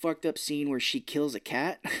very fucked up scene where she kills a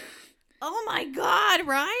cat. Oh my god,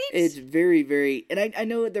 right? It's very, very... And I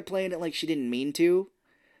know they're playing it like she didn't mean to,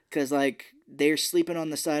 because, like, they're sleeping on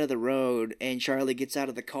the side of the road, and Charlie gets out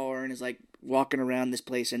of the car and is, like, walking around this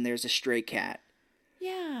place, and there's a stray cat.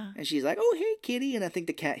 Yeah. And she's like, oh, hey, kitty. And I think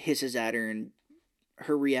the cat hisses at her, and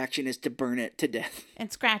her reaction is to burn it to death.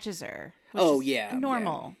 And scratches her. Oh, yeah.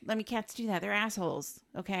 Normal. Yeah. I mean, cats do that. They're assholes,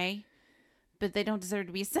 okay? But they don't deserve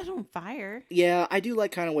to be set on fire. Yeah, I do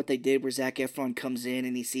like kind of what they did where Zac Efron comes in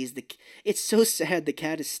and he sees it's so sad the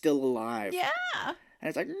cat is still alive. Yeah. And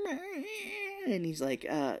it's like, and he's like,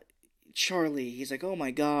 Charlie, he's like, oh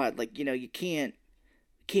my God, like, you can't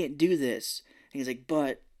do this. And he's like,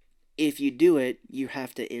 but if you do it, you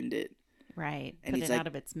have to end it. Right. And put he's it like, out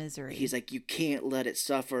of its misery. He's like, you can't let it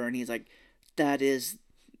suffer. And he's like, that's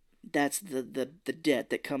the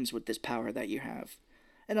debt that comes with this power that you have.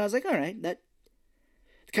 And I was like, all right, that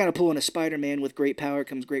kind of pulling a Spider-Man with great power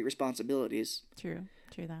comes great responsibilities. True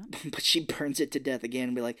that. But she burns it to death again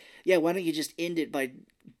and be like, yeah, why don't you just end it by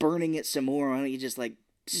burning it some more? Why don't you just, like,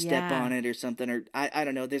 step on it or something? Or, I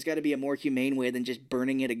don't know. There's got to be a more humane way than just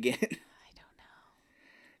burning it again. I don't know.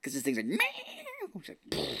 Because this thing's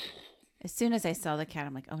like... As soon as I saw the cat,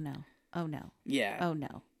 I'm like, oh, no. Oh, no. Yeah. Oh,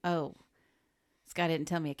 no. Oh. This guy didn't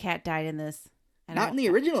tell me a cat died in this. Not in the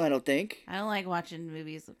original, I don't think. I don't like watching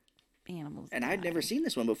movies with animals. And I'd never seen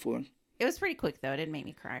this one before. It was pretty quick, though. It didn't make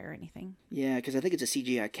me cry or anything. Yeah, because I think it's a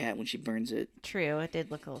CGI cat when she burns it. True. It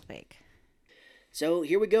did look a little fake. So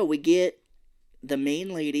here we go. We get the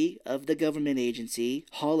main lady of the government agency,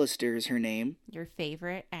 Hollister is her name. Your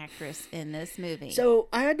favorite actress in this movie. So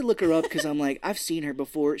I had to look her up because I'm like, I've seen her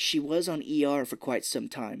before. She was on ER for quite some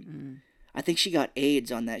time. I think she got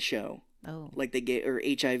AIDS on that show. Oh. Like they get, or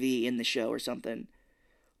HIV in the show or something.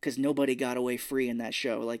 Because nobody got away free in that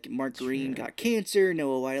show. Like Mark Green got cancer.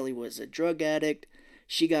 Noah Wiley was a drug addict.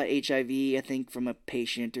 She got HIV, I think, from a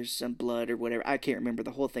patient or some blood or whatever. I can't remember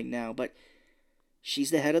the whole thing now. But she's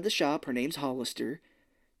the head of the shop. Her name's Hollister.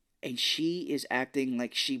 And she is acting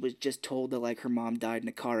like she was just told that like her mom died in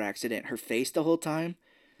a car accident. Her face the whole time.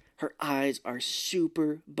 Her eyes are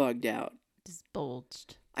super bugged out. Just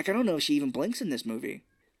bulged. Like I don't know if she even blinks in this movie.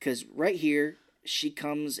 Because right here, she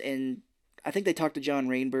comes and I think they talked to John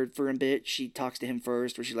Rainbird for a bit. She talks to him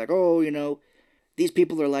first, where she's like, oh, you know, these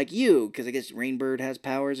people are like you. Because I guess Rainbird has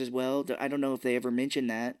powers as well. I don't know if they ever mentioned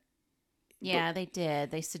that. Yeah, they did.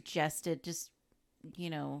 They suggested just, you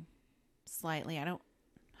know, slightly. Oh,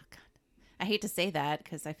 God. I hate to say that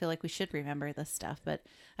because I feel like we should remember this stuff. But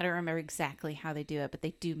I don't remember exactly how they do it. But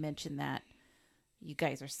they do mention that you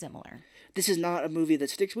guys are similar. This is not a movie that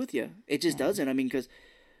sticks with you. It just doesn't. I mean, because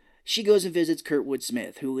she goes and visits Kurtwood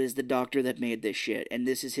Smith, who is the doctor that made this shit, and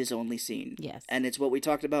this is his only scene. Yes. And it's what we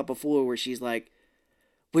talked about before, where she's like,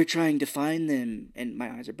 we're trying to find them. And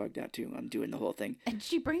my eyes are bugged out, too. I'm doing the whole thing. And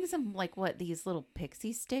she brings them, like, what, these little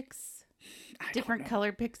pixie sticks? I Different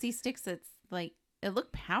colored pixie sticks that's, like, it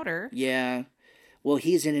looked powder. Yeah. Well,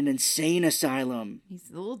 he's in an insane asylum.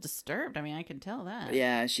 He's a little disturbed. I mean, I can tell that.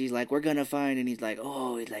 Yeah, she's like, we're gonna find, and he's like,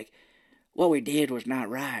 what we did was not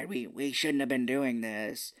right. We shouldn't have been doing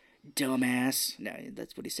this. Dumbass. No,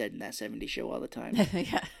 that's what he said in that 70s show all the time.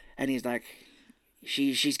 Yeah. And he's like,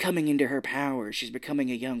 she's coming into her power. She's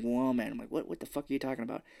becoming a young woman. I'm like, what the fuck are you talking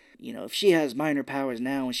about? You know, if she has minor powers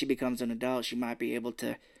now and she becomes an adult, she might be able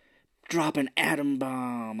to drop an atom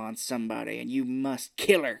bomb on somebody, and you must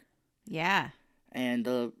kill her. Yeah. And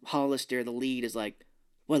the Hollister, the lead, is like,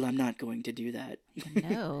 well, I'm not going to do that.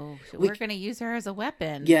 No, we're going to use her as a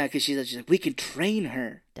weapon. Yeah, because she's like, we can train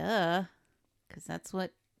her. Duh. Because that's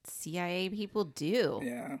what CIA people do.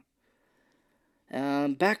 Yeah.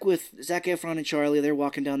 Back with Zac Efron and Charlie, they're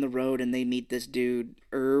walking down the road and they meet this dude,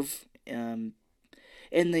 Irv. In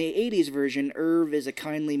the 80s version, Irv is a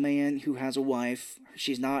kindly man who has a wife.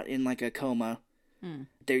 She's not in like a coma.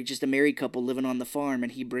 They're just a married couple living on the farm,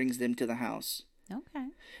 and he brings them to the house. Okay.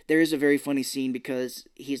 There is a very funny scene because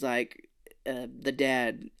he's like, the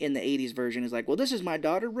dad in the 80s version is like, well, this is my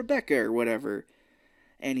daughter, Rebecca, or whatever.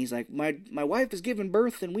 And he's like, my wife is giving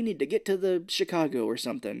birth and we need to get to the Chicago or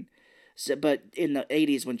something. So, but in the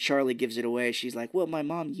 80s, when Charlie gives it away, she's like, well, my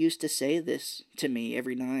mom used to say this to me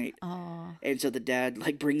every night. Aww. And so the dad,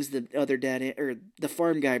 like, brings the other dad in, or the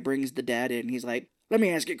farm guy brings the dad in. He's like, let me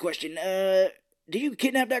ask you a question. Do you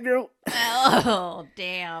kidnap that girl? Oh,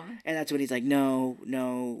 damn. And that's when he's like,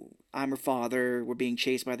 no, I'm her father. We're being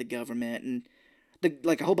chased by the government. And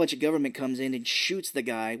a whole bunch of government comes in and shoots the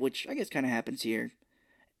guy, which I guess kind of happens here.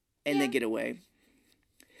 And they get away.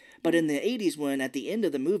 But in the 80s one, at the end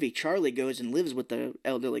of the movie, Charlie goes and lives with the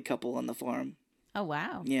elderly couple on the farm. Oh,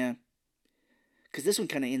 wow. Yeah. Because this one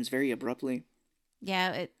kind of ends very abruptly.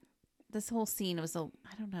 Yeah, this whole scene was I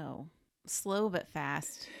don't know, slow but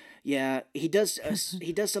fast. Yeah, he does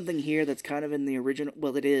something here that's kind of in the original,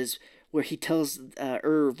 well, it is, where he tells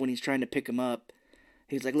Irv when he's trying to pick him up,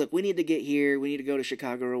 he's like, look, we need to get here, we need to go to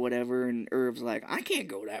Chicago or whatever, and Irv's like, I can't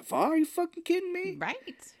go that far, are you fucking kidding me? Right.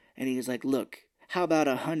 And he's like, look, how about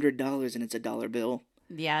 $100 and it's $1 bill?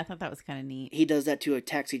 Yeah, I thought that was kind of neat. He does that to a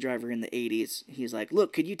taxi driver in the 80s. He's like,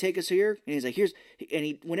 look, could you take us here? And he's like,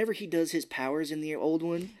 whenever he does his powers in the old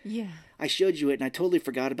one, yeah, I showed you it and I totally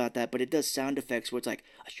forgot about that, but it does sound effects where it's like,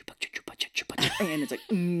 and it's like,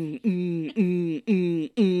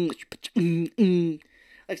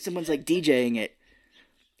 like someone's like DJing it.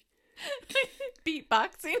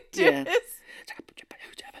 Beatboxing to this.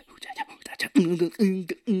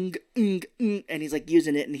 And he's like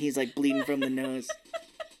using it and he's like bleeding from the nose.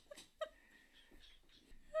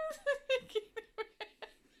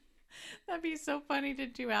 That'd be so funny to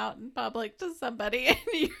do out in public to somebody and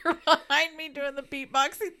you're behind me doing the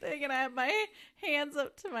beatboxing thing and I have my hands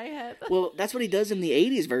up to my head. Well, that's what he does in the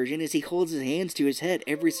 80s version is he holds his hands to his head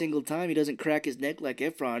every single time. He doesn't crack his neck like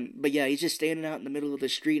Efron. But yeah, he's just standing out in the middle of the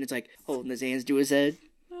street and it's like holding his hands to his head.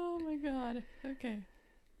 Oh my God. Okay.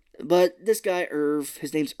 But this guy, Irv,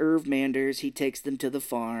 his name's Irv Manders, he takes them to the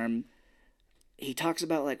farm. He talks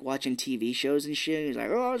about, like, watching TV shows and shit. He's like,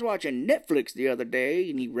 oh, I was watching Netflix the other day.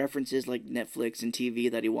 And he references, like, Netflix and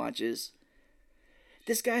TV that he watches.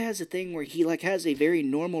 This guy has a thing where he, like, has a very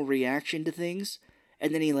normal reaction to things.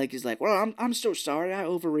 And then he, like, is like, well, I'm so sorry. I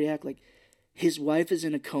overreact. Like, his wife is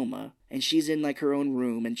in a coma, and she's in, like, her own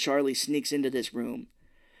room, and Charlie sneaks into this room.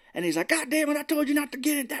 And he's like, God damn it, I told you not to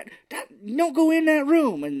get in that, don't go in that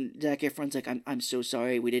room. And Zac Efron's like, I'm so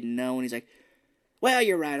sorry, we didn't know. And he's like, well,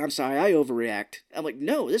 you're right, I'm sorry, I overreact. I'm like,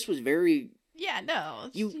 no, this was very... Yeah, no.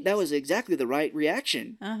 That was exactly the right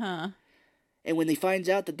reaction. Uh-huh. And when he finds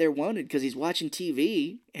out that they're wanted because he's watching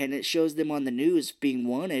TV, and it shows them on the news being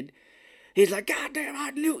wanted, he's like, God damn, I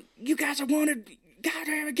knew you guys are wanted. God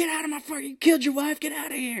damn it, get out of my fucking... You killed your wife, get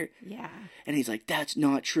out of here. Yeah. And he's like, that's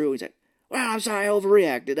not true. He's like, well, I'm sorry, I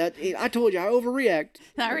overreacted. I told you, I overreact.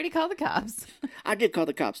 I already called the cops. I did call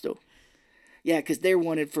the cops, though. Yeah, because they're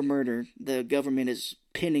wanted for murder. The government is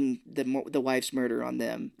pinning the wife's murder on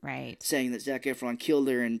them. Right. Saying that Zac Efron killed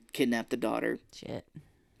her and kidnapped the daughter. Shit.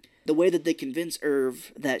 The way that they convince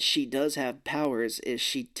Irv that she does have powers is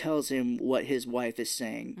she tells him what his wife is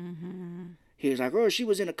saying. Mm-hmm. He's like, oh, she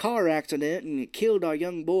was in a car accident and it killed our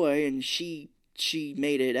young boy, and she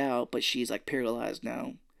made it out, but she's, like, paralyzed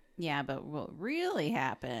now. Yeah, but what really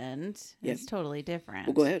happened is totally different.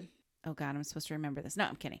 Well, go ahead. Oh, God, I'm supposed to remember this. No,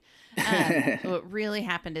 I'm kidding. What really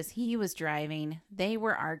happened is he was driving, they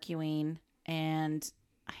were arguing, and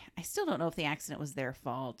I still don't know if the accident was their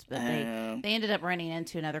fault, but they ended up running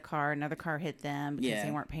into another car hit them because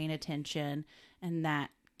they weren't paying attention, and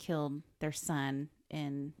that killed their son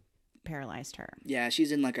and paralyzed her. Yeah,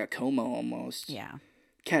 she's in, like, a coma almost. Yeah.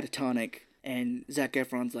 Catatonic. And Zac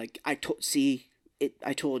Efron's like, I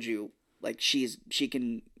told you, like, she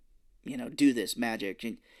can, do this magic.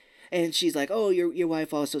 And she's like, oh, your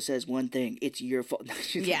wife also says one thing. It's your fault.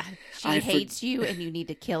 Yeah. She hates you and you need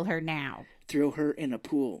to kill her now. Throw her in a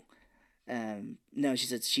pool. No, she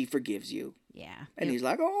says she forgives you. Yeah. And he's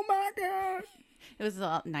like, oh my God. It was a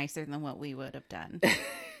lot nicer than what we would have done.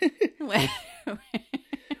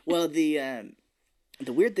 Well, the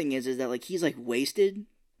weird thing is that, like, he's, like, wasted.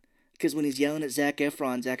 Because when he's yelling at Zac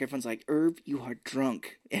Efron's like, Irv, you are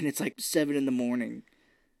drunk. And it's like 7 a.m.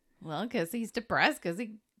 Well, because he's depressed because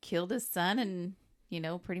he killed his son and,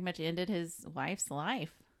 pretty much ended his wife's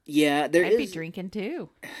life. Yeah, I'd be drinking too.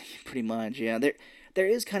 Pretty much, yeah. There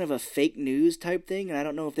is kind of a fake news type thing, and I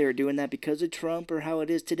don't know if they were doing that because of Trump or how it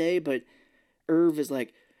is today, but Irv is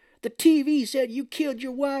like, the TV said you killed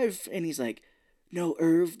your wife. And he's like, no,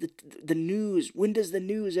 Irv, the news, when does the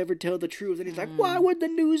news ever tell the truth? And he's like, why would the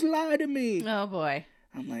news lie to me? Oh, boy.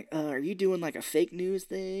 I'm like, are you doing, like, a fake news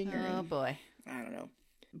thing? Oh, boy. I don't know.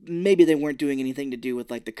 Maybe they weren't doing anything to do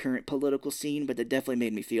with, like, the current political scene, but it definitely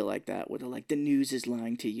made me feel like that, where they're like, the news is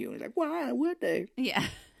lying to you. And it's like, why would they? Yeah.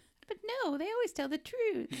 But no, they always tell the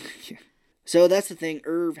truth. Yeah. So that's the thing.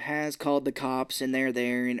 Irv has called the cops, and they're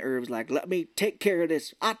there, and Irv's like, let me take care of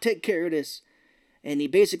this. I'll take care of this. And he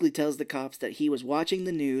basically tells the cops that he was watching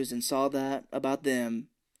the news and saw that about them,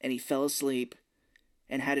 and he fell asleep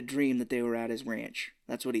and had a dream that they were at his ranch.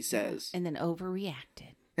 That's what he says. And then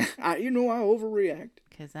overreacted. I overreact.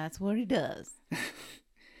 Because that's what he does.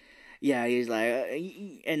 Yeah, he's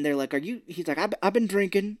like, and they're like, he's like, I've been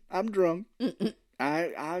drinking. I'm drunk.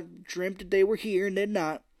 I dreamt that they were here and they're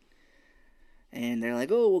not. And they're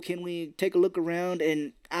like, oh, well, can we take a look around?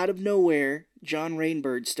 And out of nowhere, John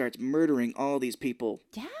Rainbird starts murdering all these people.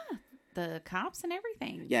 Yeah, the cops and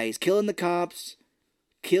everything. Yeah, he's killing the cops,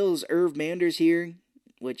 kills Irv Manders here,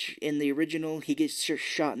 which in the original, he gets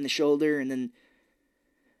shot in the shoulder, and then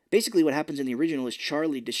basically what happens in the original is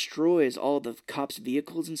Charlie destroys all the cops'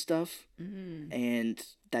 vehicles and stuff, and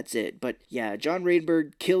that's it. But yeah, John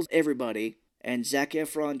Rainbird kills everybody, and Zac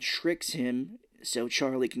Efron tricks him so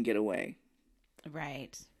Charlie can get away.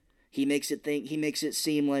 Right. He makes it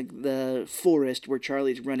seem like the forest where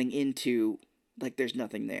Charlie's running into, like there's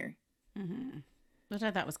nothing there. Mm-hmm. Which I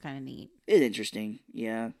thought was kind of neat. It's interesting,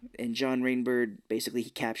 yeah. And John Rainbird, basically he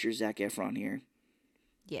captures Zac Efron here.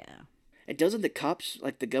 Yeah. And doesn't the cops,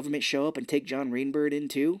 like the government, show up and take John Rainbird in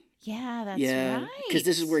too? Yeah, that's right. Because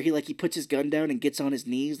this is where he puts his gun down and gets on his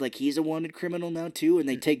knees like he's a wanted criminal now too, and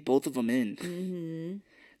they take both of them in. Mm-hmm.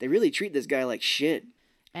 They really treat this guy like shit.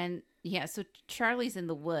 And yeah, so Charlie's in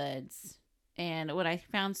the woods, and what I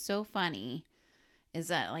found so funny is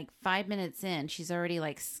that like 5 minutes in, she's already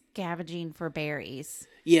like scavenging for berries.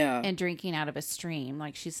 Yeah. And drinking out of a stream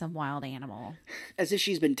like she's some wild animal. As if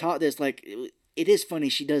she's been taught this, like, it is funny,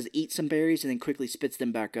 she does eat some berries and then quickly spits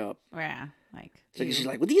them back up. Yeah, like. So she's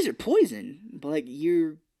like, well, these are poison. But like,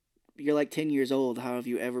 you're like 10 years old. How have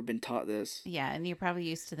you ever been taught this? Yeah, and you're probably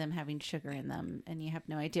used to them having sugar in them, and you have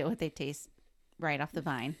no idea what they taste right off the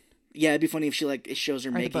vine. Yeah, it'd be funny if she it shows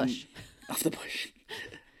her or making the bush. off the bush.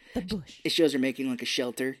 The bush. It shows her making like a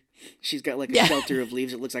shelter. She's got like a shelter of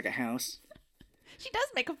leaves that looks like a house. She does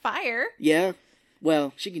make a fire. Yeah.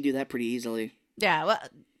 Well, she can do that pretty easily. Yeah, well,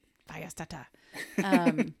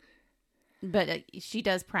 Firestarter. But she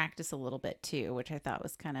does practice a little bit too, which I thought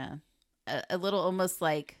was kind of a little almost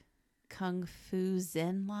like Kung Fu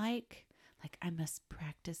Zen like. Like, I must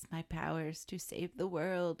practice my powers to save the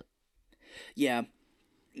world. Yeah.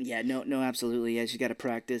 Yeah, no, absolutely. Yeah, she's got to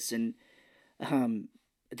practice. And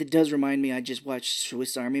it does remind me, I just watched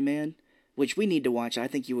Swiss Army Man, which we need to watch. I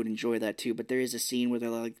think you would enjoy that too. But there is a scene where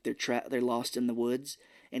they're lost in the woods,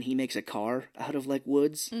 and he makes a car out of like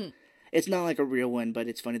woods. It's not like a real one, but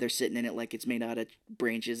it's funny. They're sitting in it like it's made out of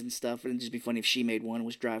branches and stuff. And it'd just be funny if she made one and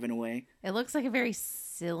was driving away. It looks like a very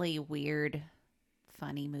silly, weird,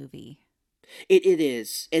 funny movie. It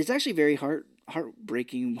is. It's actually very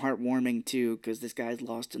heartbreaking, heartwarming too, because this guy's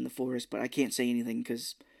lost in the forest. But I can't say anything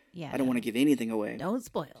because I don't want to give anything away. Don't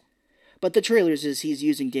spoil. But the trailers is he's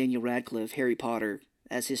using Daniel Radcliffe, Harry Potter,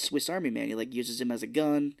 as his Swiss Army Man. He like uses him as a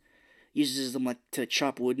gun, uses him like to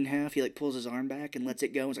chop wood in half. He like pulls his arm back and lets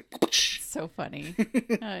it go. It's like so funny.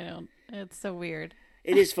 I don't. It's so weird.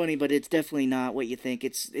 It is funny, but it's definitely not what you think.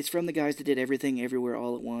 It's from the guys that did Everything Everywhere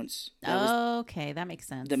All at Once. Okay, that makes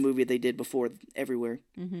sense. The movie they did before Everywhere.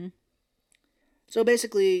 Mm-hmm. So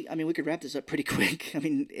basically, I mean, we could wrap this up pretty quick. I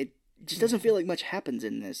mean, it just doesn't feel like much happens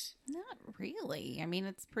in this. Not really. I mean,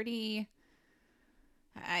 it's pretty.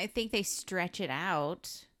 I think they stretch it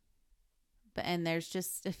out, and there's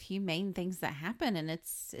just a few main things that happen, and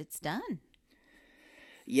it's done.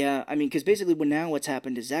 Yeah, I mean, because basically, what's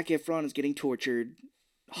happened is Zac Efron is getting tortured.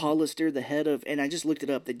 Hollister, the head of, and I just looked it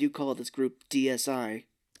up. They do call this group DSI.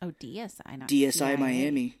 Oh, DSI, not DSI CIA.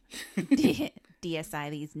 Miami. DSI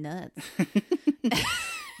these nuts.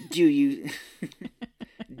 Do you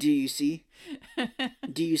see?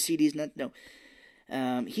 Do you see these nuts? No.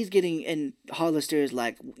 He's getting, and Hollister is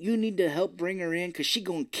like, you need to help bring her in because she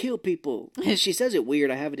gonna kill people. She says it weird.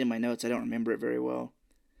 I have it in my notes. I don't remember it very well.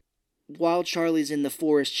 While Charlie's in the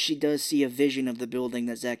forest, she does see a vision of the building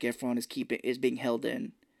that Zac Efron is being held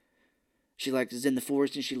in. She like is in the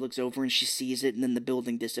forest and she looks over and she sees it and then the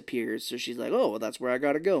building disappears. So she's like, oh, well, that's where I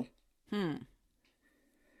gotta go. And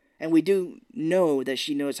we do know that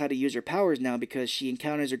she knows how to use her powers now because she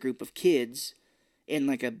encounters a group of kids in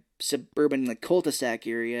like a suburban like cul-de-sac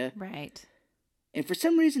area. Right. And for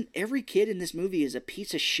some reason, every kid in this movie is a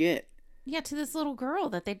piece of shit. Yeah, to this little girl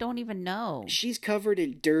that they don't even know. She's covered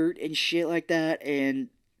in dirt and shit like that, and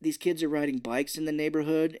these kids are riding bikes in the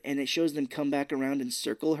neighborhood, and it shows them come back around and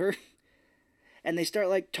circle her. And they start,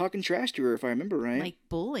 like, talking trash to her, if I remember right. Like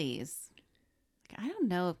bullies. I don't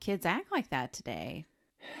know if kids act like that today.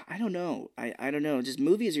 I don't know. I don't know. Just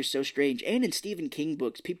movies are so strange. And in Stephen King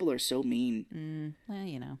books, people are so mean. Well,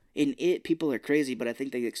 you know. In It, people are crazy, but I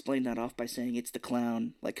think they explain that off by saying it's the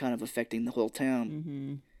clown, like, kind of affecting the whole town.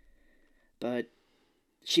 Mm-hmm. But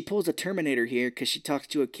she pulls a Terminator here because she talks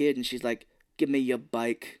to a kid and she's like, give me your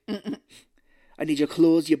bike. I need your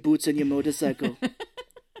clothes, your boots, and your motorcycle.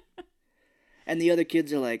 And the other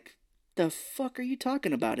kids are like, the fuck are you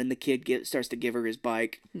talking about? And the kid starts to give her his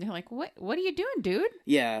bike. And they're like, what are you doing, dude?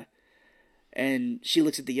 Yeah. And she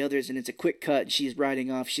looks at the others and it's a quick cut. She's riding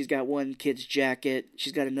off. She's got one kid's jacket.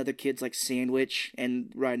 She's got another kid's like sandwich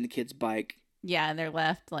and riding the kid's bike. Yeah, and they're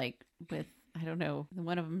left like with, I don't know,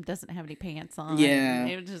 one of them doesn't have any pants on. Yeah.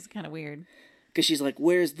 It was just kind of weird. Because she's like,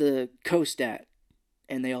 where's the coast at?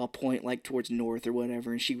 And they all point like towards north or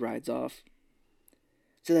whatever, and she rides off.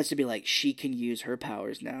 So that's to be like, she can use her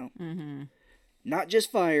powers now. Mm-hmm. Not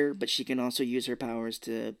just fire, but she can also use her powers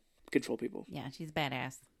to control people. Yeah, she's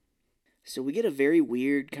badass. So we get a very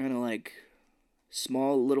weird kind of like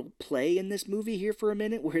small little play in this movie here for a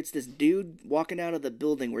minute, where it's this dude walking out of the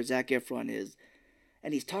building where Zac Efron is,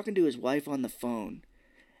 and he's talking to his wife on the phone.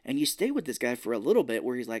 And you stay with this guy for a little bit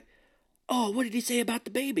where he's like, oh, what did he say about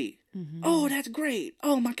the baby? Mm-hmm. Oh, that's great.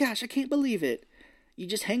 Oh my gosh, I can't believe it. You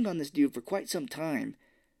just hang on this dude for quite some time.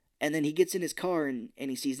 And then he gets in his car and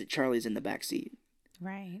he sees that Charlie's in the back seat.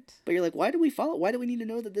 Right. But you're like, why do we follow? Why do we need to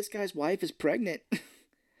know that this guy's wife is pregnant?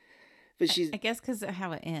 But I guess because of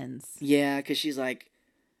how it ends. Yeah, because she's like,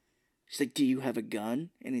 do you have a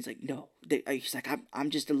gun? And he's like, no. He's like,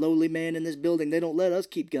 I'm just a lowly man in this building. They don't let us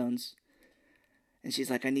keep guns. And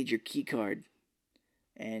she's like, I need your key card.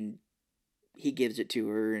 And he gives it to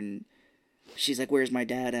her, and she's like, where's my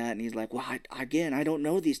dad at? And he's like, well, I don't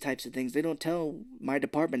know these types of things. They don't tell my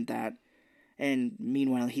department that. And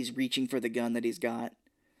meanwhile, he's reaching for the gun that he's got.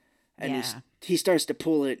 And he starts to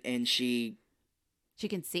pull it, and she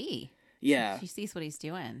can see. Yeah. She sees what he's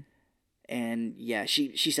doing. And yeah,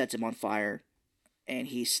 she sets him on fire. And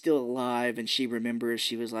he's still alive, and she remembers,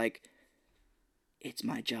 she was like, it's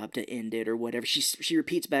my job to end it, or whatever. She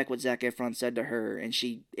repeats back what Zac Efron said to her, and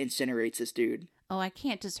she incinerates this dude. Oh, I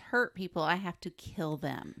can't just hurt people. I have to kill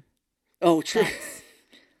them. Oh, true.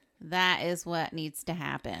 That is what needs to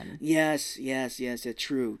happen. Yes.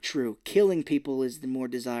 True. Killing people is the more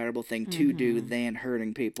desirable thing to do than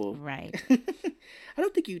hurting people. Right. I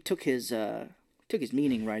don't think you took his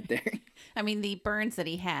meaning right there. I mean, the burns that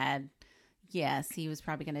he had, yes, he was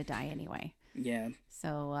probably going to die anyway. Yeah.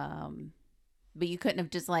 So, but you couldn't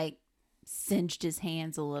have just like singed his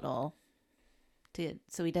hands a little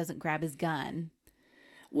so he doesn't grab his gun.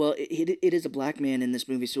 Well, it is a black man in this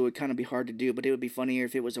movie, so it would kind of be hard to do, but it would be funnier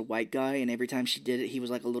if it was a white guy, and every time she did it, he was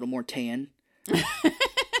like a little more tan.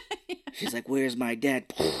 She's like, "Where's my dad?"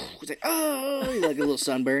 He's like, "Oh!" He's like a little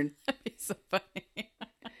sunburn. That'd be so funny.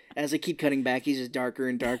 As they keep cutting back, he's just darker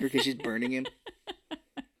and darker because she's burning him.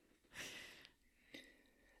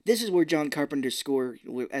 This is where John Carpenter's score,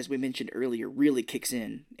 as we mentioned earlier, really kicks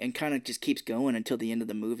in and kind of just keeps going until the end of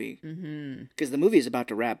the movie. Because the movie is about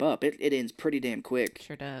to wrap up. It ends pretty damn quick.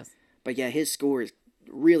 Sure does. But yeah, his score is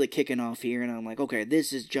really kicking off here, and I'm like, okay,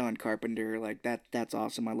 this is John Carpenter. Like, that's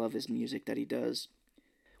awesome. I love his music that he does.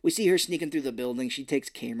 We see her sneaking through the building. She takes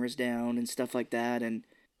cameras down and stuff like that, and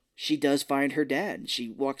she does find her dad. She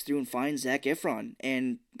walks through and finds Zac Efron,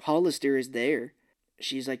 and Hollister is there.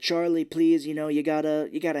 She's like, "Charlie, please, you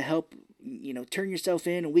gotta help, turn yourself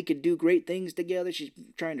in, and we could do great things together." She's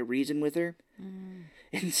trying to reason with her.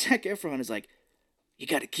 And Zac Efron is like, "You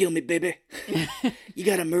gotta kill me, baby. You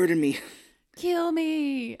gotta murder me. Kill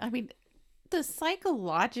me." I mean, the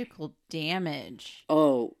psychological damage.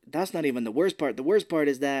 Oh, that's not even the worst part. The worst part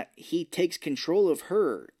is that he takes control of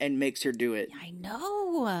her and makes her do it. I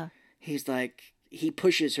know. He's like, he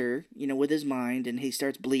pushes her, with his mind, and he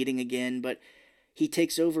starts bleeding again, but he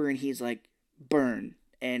takes over and he's like, burn.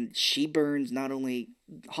 And she burns not only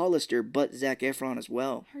Hollister, but Zac Efron as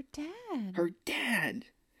well. Her dad. Her dad.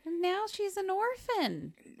 And now she's an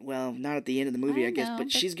orphan. Well, not at the end of the movie, I guess,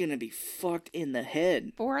 but she's going to be fucked in the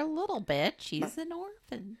head. For a little bit, she's an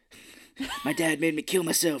orphan. My dad made me kill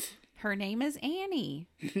myself. Her name is Annie.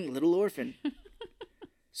 Little orphan.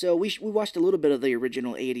 So we watched a little bit of the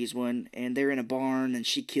original 80s one, and they're in a barn, and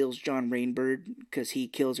she kills John Rainbird because he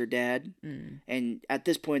kills her dad. And at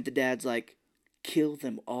this point, the dad's like, kill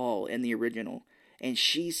them all in the original. And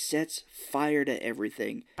she sets fire to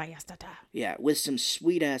everything. Firestarter. Yeah, with some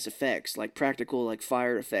sweet-ass effects, like practical, like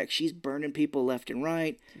fire effects. She's burning people left and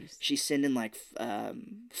right. Jeez. She's sending, like,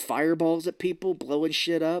 fireballs at people, blowing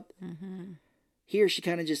shit up. Here, she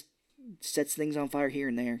kind of just sets things on fire here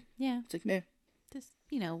and there. Yeah. It's like, meh. Just,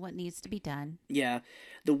 what needs to be done. Yeah.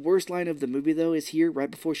 The worst line of the movie, though, is here,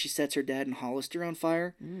 right before she sets her dad and Hollister on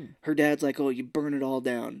fire. Her dad's like, "Oh, you burn it all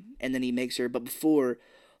down." And then he makes her, but before,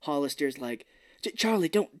 Hollister's like, "Charlie,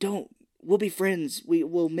 don't. We'll be friends.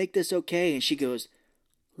 We'll make this okay." And she goes,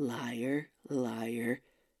 "Liar, liar,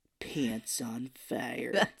 pants on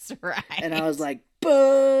fire." That's right. And I was like,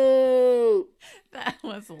 boo! That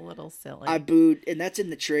was a little silly. I booed, and that's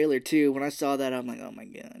in the trailer too. When I saw that, I'm like, oh my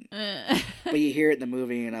god. But you hear it in the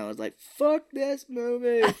movie, and I was like, fuck this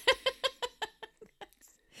movie.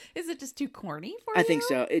 Is it just too corny for you? I think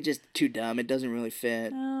so. It's just too dumb. It doesn't really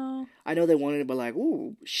fit. Oh. I know they wanted to be like,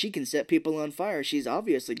 ooh, she can set people on fire. She's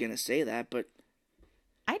obviously going to say that, but...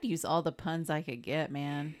 I'd use all the puns I could get,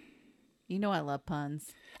 man. You know I love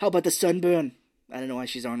puns. How about the sunburn? I don't know why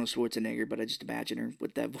she's Arnold Schwarzenegger, but I just imagine her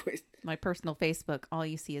with that voice. My personal Facebook, all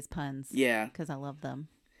you see is puns. Yeah. Because I love them.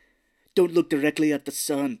 Don't look directly at the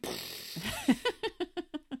sun.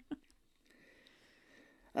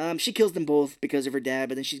 She kills them both because of her dad,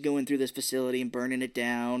 but then she's going through this facility and burning it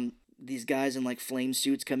down. These guys in, like, flame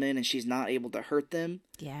suits come in, and she's not able to hurt them.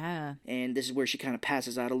 Yeah. And this is where she kind of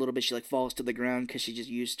passes out a little bit. She, like, falls to the ground because she just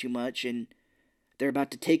used too much, and they're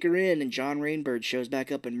about to take her in, and John Rainbird shows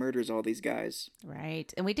back up and murders all these guys.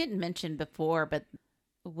 Right. And we didn't mention before, but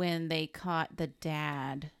when they caught the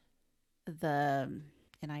dad, the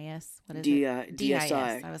NIS, what is it?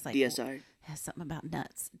 DSI. I was like, DSI. Well, has something about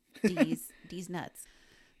nuts. D's nuts.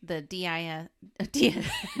 The DSI.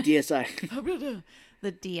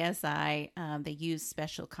 The DSI, they use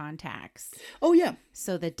special contacts. Oh, yeah.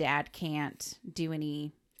 So the dad can't do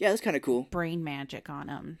any Yeah, that's kind of cool. brain magic on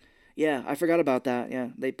him. Yeah, I forgot about that. Yeah,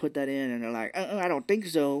 they put that in, and they're like, I don't think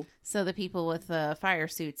so. So the people with the fire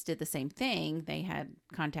suits did the same thing. They had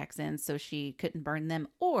contacts in so she couldn't burn them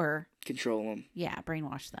or... control them. Yeah,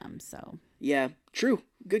 brainwash them, so... Yeah, true.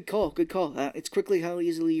 Good call. It's quickly how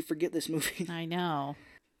easily you forget this movie. I know.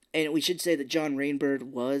 And we should say that John Rainbird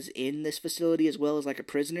was in this facility as well as, like, a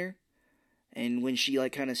prisoner. And when she,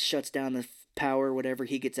 like, kind of shuts down the power or whatever,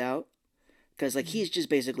 he gets out. Because, like, he's just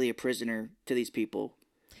basically a prisoner to these people.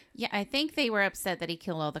 Yeah, I think they were upset that he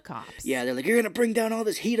killed all the cops. Yeah, they're like, "You're going to bring down all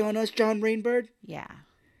this heat on us, John Rainbird?" Yeah.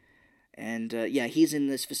 And yeah, he's in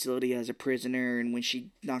this facility as a prisoner, and when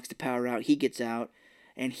she knocks the power out, he gets out,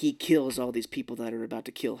 and he kills all these people that are about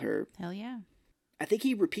to kill her. Hell yeah. I think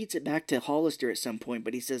he repeats it back to Hollister at some point,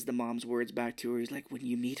 but he says the mom's words back to her. He's like, when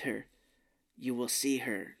you meet her, you will see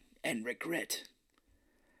her and regret.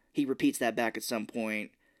 He repeats that back at some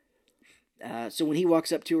point. So when he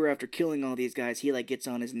walks up to her after killing all these guys, he like gets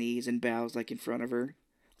on his knees and bows like in front of her.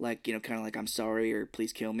 Like, you know, kind of like, I'm sorry, or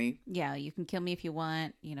please kill me. Yeah, you can kill me if you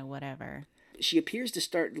want, you know, whatever. She appears to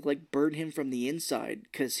start to like burn him from the inside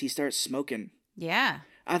because he starts smoking. Yeah.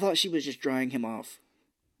 I thought she was just drying him off.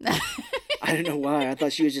 I don't know why. I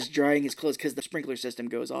thought she was just drying his clothes because the sprinkler system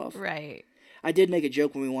goes off. Right. I did make a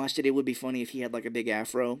joke when we watched it. It would be funny if he had like a big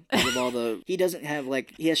afro. Of all the, he doesn't have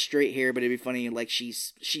like, he has straight hair, but it'd be funny like she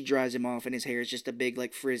dries him off and his hair is just a big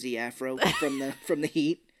like frizzy afro from the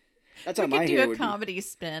heat. That's how my hair would be. We could do a comedy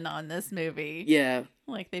spin on this movie. Yeah.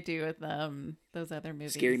 Like they do with those other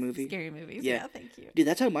movies. Scary movies. Yeah, thank you. Dude,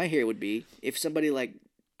 that's how my hair would be. If somebody like,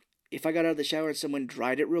 if I got out of the shower and someone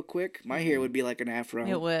dried it real quick, my hair would be like an afro.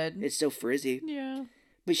 It would. It's so frizzy. Yeah.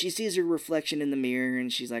 But she sees her reflection in the mirror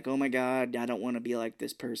and she's like, oh my God, I don't want to be like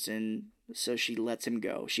this person. So she lets him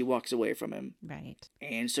go. She walks away from him. Right.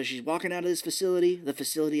 And so she's walking out of this facility. The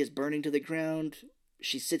facility is burning to the ground.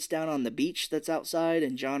 She sits down on the beach that's outside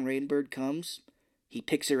and John Rainbird comes. He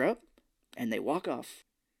picks her up and they walk off.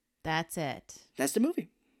 That's it. That's the movie.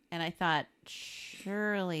 And I thought,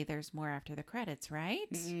 surely there's more after the credits,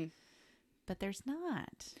 right? Mm-mm. But there's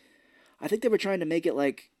not. I think they were trying to make it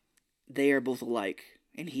like they are both alike.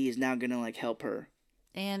 And he is now going to like help her.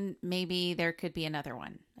 And maybe there could be another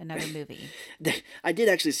one, another movie. I did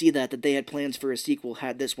actually see that they had plans for a sequel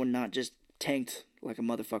had this one not just tanked like a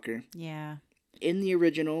motherfucker. Yeah. In the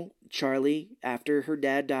original, Charlie, after her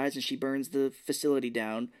dad dies and she burns the facility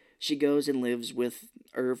down, she goes and lives with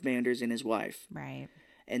Irv Manders and his wife. Right.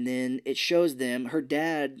 And then it shows them, her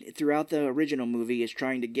dad, throughout the original movie, is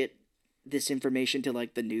trying to get this information to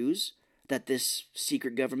like the news, that this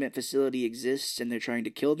secret government facility exists and they're trying to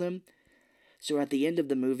kill them. So at the end of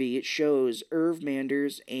the movie, it shows Irv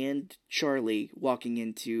Manders and Charlie walking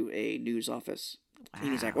into a news office. Wow.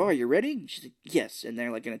 And he's like, oh, are you ready? She's like, yes. And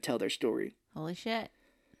they're like going to tell their story. Holy shit.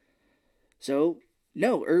 So,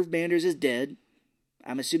 no, Irv Manders is dead.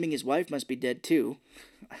 I'm assuming his wife must be dead too.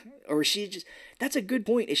 Or is she just... That's a good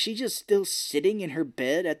point. Is she just still sitting in her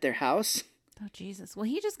bed at their house? Oh, Jesus. Well,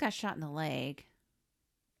 he just got shot in the leg.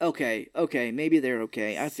 Okay. Maybe they're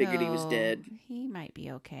okay. I figured he was dead. He might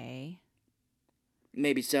be okay.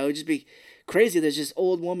 Maybe so. It'd just be crazy. There's this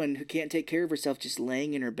old woman who can't take care of herself just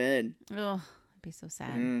laying in her bed. Oh, it'd be so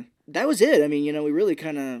sad. That was it. I mean, you know, we really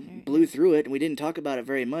kind of blew through it and we didn't talk about it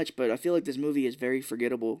very much, but I feel like this movie is very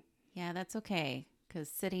forgettable. Yeah, that's okay. Because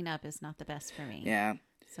sitting up is not the best for me. Yeah.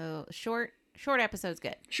 So short episode's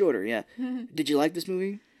good. Shorter, yeah. Did you like this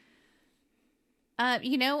movie?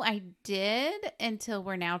 You know, I did until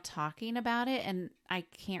we're now talking about it, and I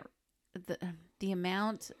can't. The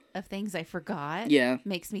amount of things I forgot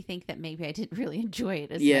makes me think that maybe I didn't really enjoy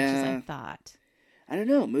it as much as I thought. I don't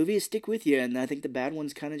know. Movies stick with you, and I think the bad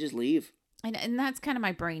ones kind of just leave. And that's kind of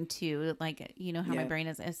my brain too. Like, you know how my brain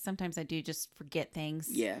is. Sometimes I do just forget things.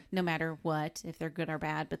 Yeah. No matter what, if they're good or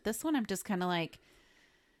bad. But this one, I'm just kind of like,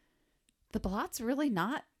 the plot's really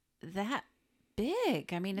not that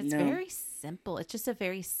big. I mean, it's very simple. It's just a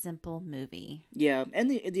very simple movie. Yeah, and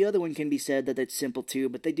the other one can be said that it's simple too,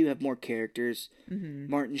 but they do have more characters. Mm-hmm.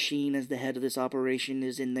 Martin Sheen as the head of this operation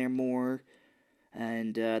is in there more.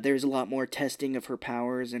 And there's a lot more testing of her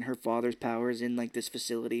powers and her father's powers in like this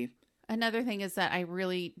facility. Another thing is that I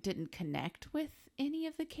really didn't connect with any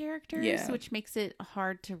of the characters, which makes it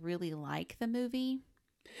hard to really like the movie.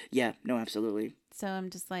 Yeah, no, absolutely. So I'm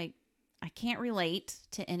just like, I can't relate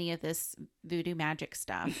to any of this voodoo magic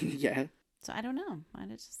stuff. Yeah. So I don't know.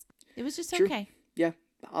 It was just True. okay. Yeah,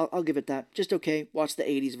 I'll give it that. Just okay. Watch the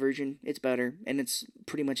 80s version. It's better. And it's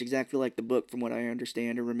pretty much exactly like the book from what I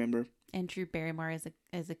understand or remember. And Drew Barrymore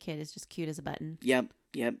as a kid is just cute as a button. Yep.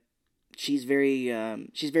 She's very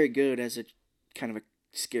good as a kind of a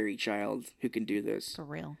scary child who can do this. For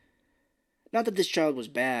real. Not that this child was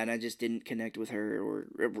bad, I just didn't connect with her or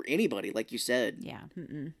anybody, like you said. Yeah.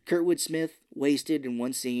 Kurtwood Smith, wasted in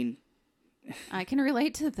one scene. I can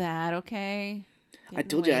relate to that, okay? I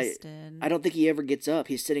told you, I don't think he ever gets up.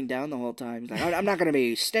 He's sitting down the whole time. He's like, I'm not going to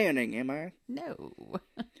be standing, am I? No.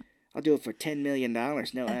 I'll do it for $10 million.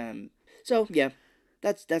 No, So, yeah,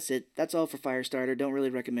 that's it. That's all for Firestarter. Don't really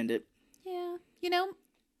recommend it. Yeah. You know,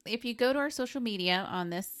 if you go to our social media on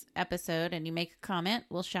this episode and you make a comment,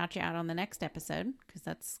 we'll shout you out on the next episode because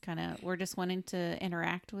that's kind of, we're just wanting to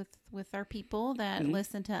interact with our people that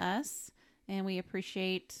listen to us And we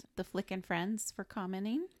appreciate the Flick and friends for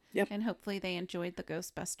commenting. Yep. And hopefully they enjoyed the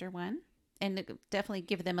Ghostbuster one. And definitely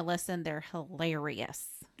give them a listen. They're hilarious.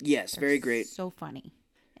 Yes, They're very great. So funny.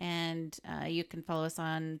 And you can follow us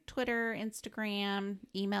on Twitter, Instagram,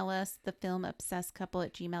 email us,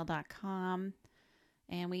 thefilmobsessedcouple@gmail.com.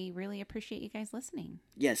 And we really appreciate you guys listening.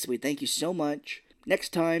 Yes, we thank you so much.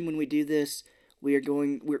 Next time when we do this,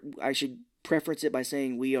 I should preference it by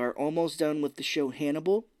saying we are almost done with the show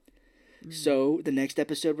Hannibal. So the next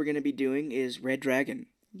episode we're going to be doing is Red Dragon.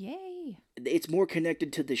 Yay. It's more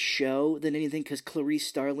connected to the show than anything because Clarice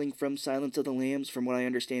Starling from Silence of the Lambs, from what I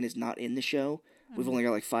understand, is not in the show. We've only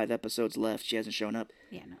got like 5 episodes left. She hasn't shown up.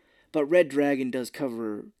 Yeah, no. But Red Dragon does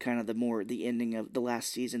cover kind of the ending of the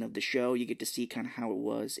last season of the show. You get to see kind of how it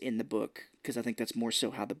was in the book, because I think that's more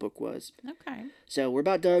so how the book was. Okay. So we're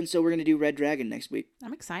about done, so we're going to do Red Dragon next week.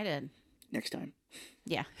 I'm excited. Next time.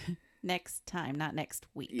 Yeah. Next time, not next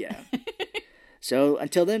week. Yeah. So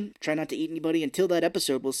until then, try not to eat anybody. Until that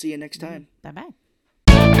episode, we'll see you next time. Bye-bye.